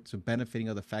forward to benefiting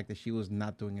of the fact that she was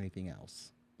not doing anything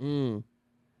else.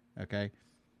 Okay.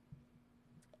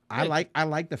 I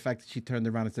like the fact that she turned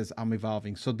around and says, I'm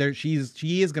evolving. So she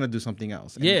is going to do something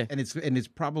else. And it's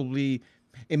probably,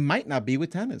 it might not be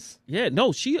with tennis. Yeah,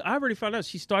 no, I already found out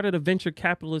she started a venture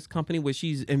capitalist company where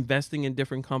she's investing in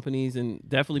different companies and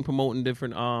definitely promoting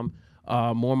different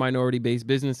more minority-based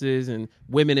businesses and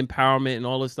women empowerment and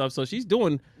all this stuff. So she's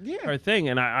doing her thing,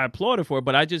 and I applaud her for it.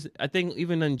 But I think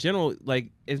even in general,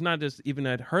 like, it's not just even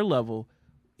at her level,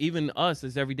 even us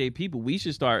as everyday people, we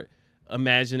should start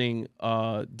imagining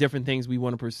different things we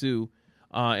want to pursue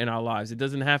in our lives. It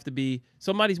doesn't have to be.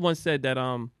 Somebody once said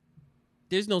that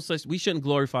there's no such. We shouldn't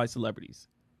glorify celebrities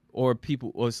or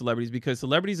people or celebrities because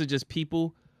celebrities are just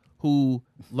people who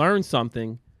learned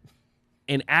something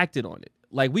and acted on it.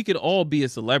 Like, we could all be a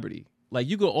celebrity. Like,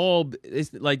 you could all,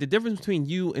 it's like the difference between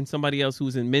you and somebody else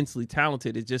who's immensely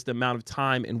talented is just the amount of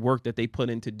time and work that they put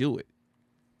in to do it.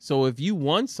 So if you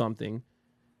want something,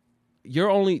 the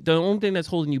only thing that's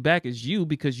holding you back is you,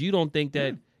 because you don't think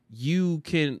that you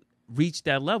can reach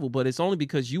that level, but it's only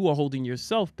because you are holding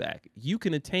yourself back. You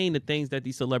can attain the things that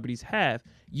these celebrities have.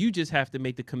 You just have to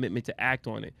make the commitment to act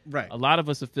on it. Right. A lot of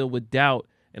us are filled with doubt,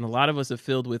 and a lot of us are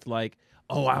filled with like,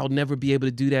 oh, I'll never be able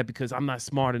to do that because I'm not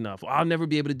smart enough. Or I'll never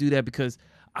be able to do that because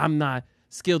I'm not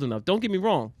skilled enough. Don't get me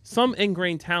wrong. Some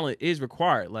ingrained talent is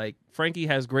required. Like, Frankie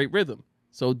has great rhythm.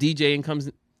 So DJing comes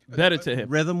better to him.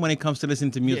 Rhythm when it comes to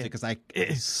listening to music, because I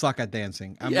suck at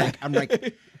dancing. I'm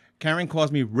like, Karen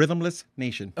calls me Rhythmless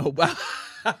Nation. Oh wow.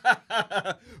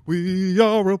 We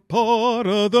are a part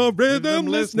of the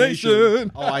Rhythmless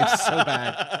Nation. Oh, I'm so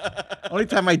bad. Only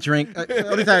time I drink,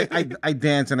 only time I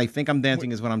dance and I think I'm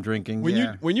dancing is when I'm drinking.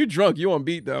 When you drunk, you on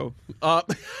beat though.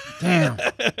 Damn.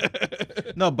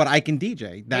 No, but I can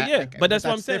DJ. But that's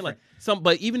what I'm saying. Different.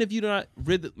 But even if you're not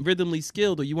rhythmly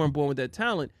skilled or you weren't born with that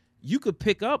talent, you could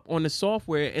pick up on the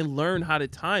software and learn how to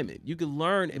time it. You could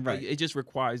learn, but it just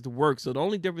requires the work. So the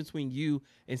only difference between you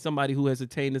and somebody who has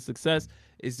attained the success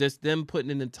is just them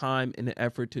putting in the time and the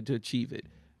effort to achieve it.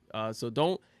 So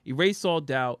don't erase all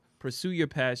doubt, pursue your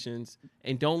passions,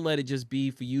 and don't let it just be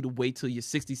for you to wait till you're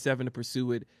 67 to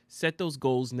pursue it. Set those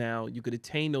goals now. You could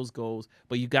attain those goals,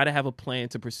 but you got to have a plan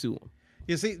to pursue them.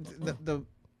 You see,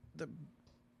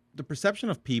 the perception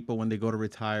of people when they go to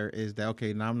retire is that,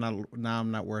 okay, now I'm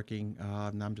not working.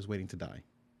 Now I'm just waiting to die.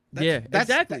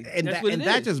 Exactly.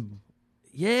 That just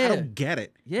I don't get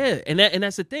it. Yeah, and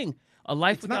that's the thing. A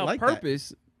life without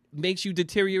purpose makes you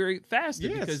deteriorate faster.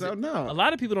 Yeah, because so no. A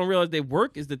lot of people don't realize their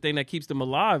work is the thing that keeps them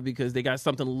alive because they got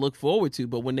something to look forward to.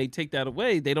 But when they take that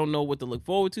away, they don't know what to look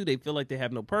forward to. They feel like they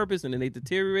have no purpose, and then they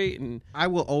deteriorate. And I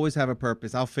will always have a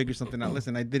purpose. I'll figure something out.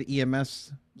 Listen, I did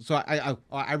EMS, so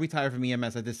I retired from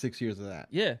EMS. I did 6 years of that.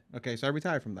 Yeah. Okay, so I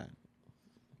retired from that.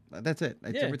 That's it.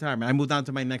 It's a retirement. I moved on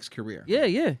to my next career.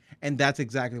 Yeah. And that's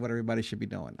exactly what everybody should be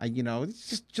doing.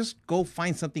 Just go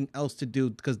find something else to do,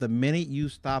 because the minute you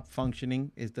stop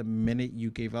functioning is the minute you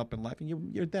gave up in life, and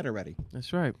you're dead already.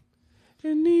 That's right.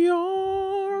 In the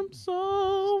arms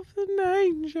of an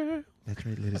angel. That's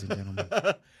right, ladies and gentlemen.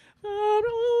 For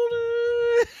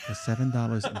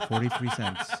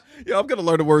 $7.43. Yo, I'm gonna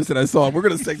learn the words to that song. We're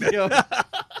gonna sing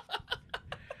that.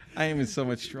 I am in so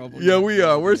much trouble. Yeah, we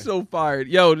are. We're so fired.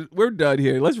 Yo, we're done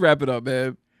here. Let's wrap it up,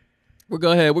 man. We're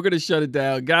going to shut it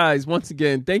down. Guys, once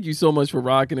again, thank you so much for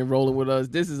rocking and rolling with us.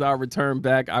 This is our return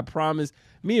back. I promise,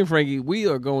 me and Frankie, we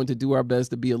are going to do our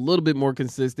best to be a little bit more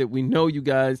consistent. We know you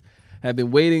guys have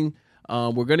been waiting.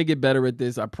 We're going to get better at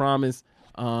this. I promise.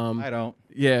 I don't.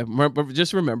 Yeah, but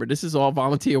just remember, this is all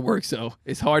volunteer work, so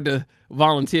it's hard to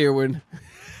volunteer when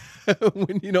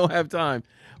when you don't have time.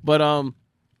 But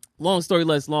long story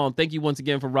less long. Thank you once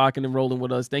again for rocking and rolling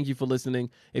with us. Thank you for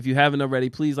listening. If you haven't already,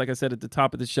 please, like I said at the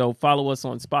top of the show, follow us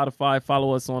on Spotify,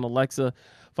 follow us on Alexa,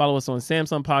 follow us on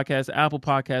Samsung Podcasts, Apple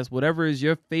Podcasts, whatever is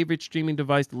your favorite streaming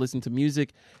device to listen to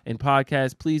music and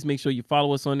podcasts. Please make sure you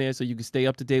follow us on there so you can stay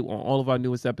up to date on all of our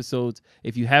newest episodes.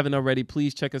 If you haven't already,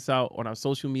 please check us out on our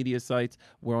social media sites.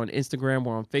 We're on Instagram,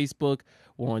 we're on Facebook,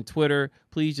 we're on Twitter.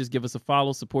 Please just give us a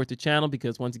follow, support the channel,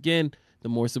 because once again, the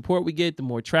more support we get, the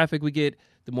more traffic we get,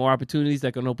 the more opportunities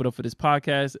that can open up for this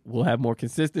podcast. We'll have more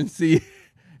consistency,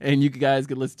 and you guys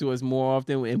can listen to us more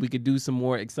often, and we could do some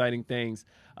more exciting things.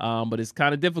 But it's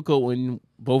kind of difficult when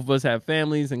both of us have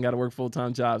families and got to work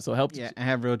full-time jobs. So help. I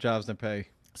have real jobs to pay.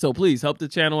 So please help the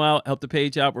channel out, help the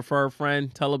page out, refer a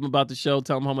friend, tell them about the show,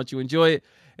 tell them how much you enjoy it,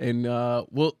 and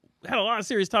we'll had a lot of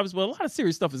serious topics, but a lot of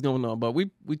serious stuff is going on. But we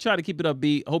try to keep it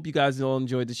upbeat. Hope you guys all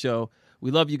enjoyed the show.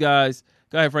 We love you guys.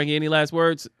 Go ahead, Frankie. Any last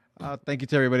words? Thank you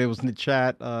to everybody that was in the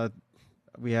chat.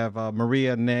 We have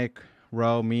Maria, Nick,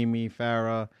 Ro, Mimi,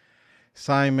 Farah,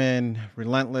 Simon,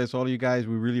 Relentless, all of you guys.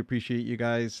 We really appreciate you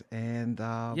guys. And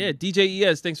DJ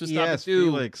ES, thanks for stopping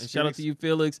through. Felix. And shout out to you,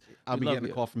 Felix. I'll be getting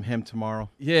a call from him tomorrow.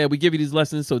 Yeah, we give you these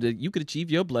lessons so that you could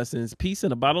achieve your blessings. Peace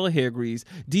and a bottle of hair grease.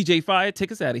 DJ Fire,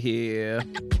 take us out of here.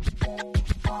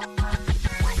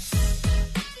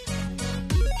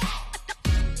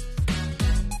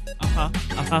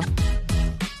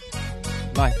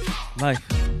 Life.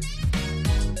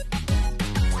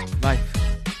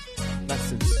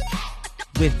 Lessons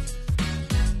with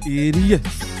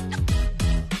idiots.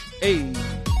 Hey.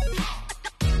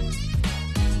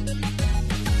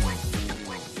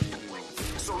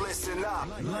 So listen up.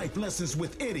 Life lessons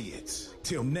with idiots.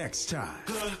 Till next time.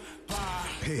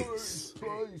 Peace.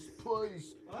 Please.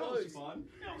 That was fun.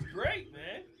 That was great,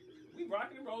 man. We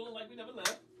rocking and rolling like we never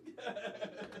left.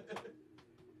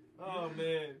 Oh,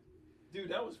 man. Dude,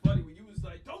 that was funny when you was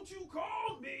like, don't you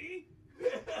call me.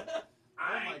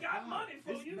 I ain't got money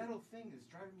for this you. This metal thing is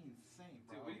driving me insane,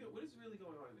 bro. Dude, what is really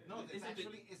going on there? No, it's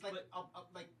actually, it's like,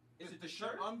 is it the the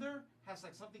shirt shirt? under has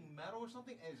like something metal or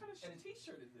something. And What kind of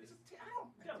t-shirt is this? I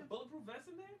don't You got a bulletproof vest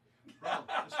in there? Bro,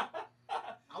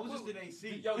 I was just in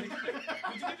AC. Yo, did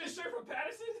you get this shirt from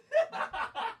Patterson?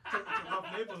 It's a rough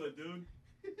neighborhood, dude.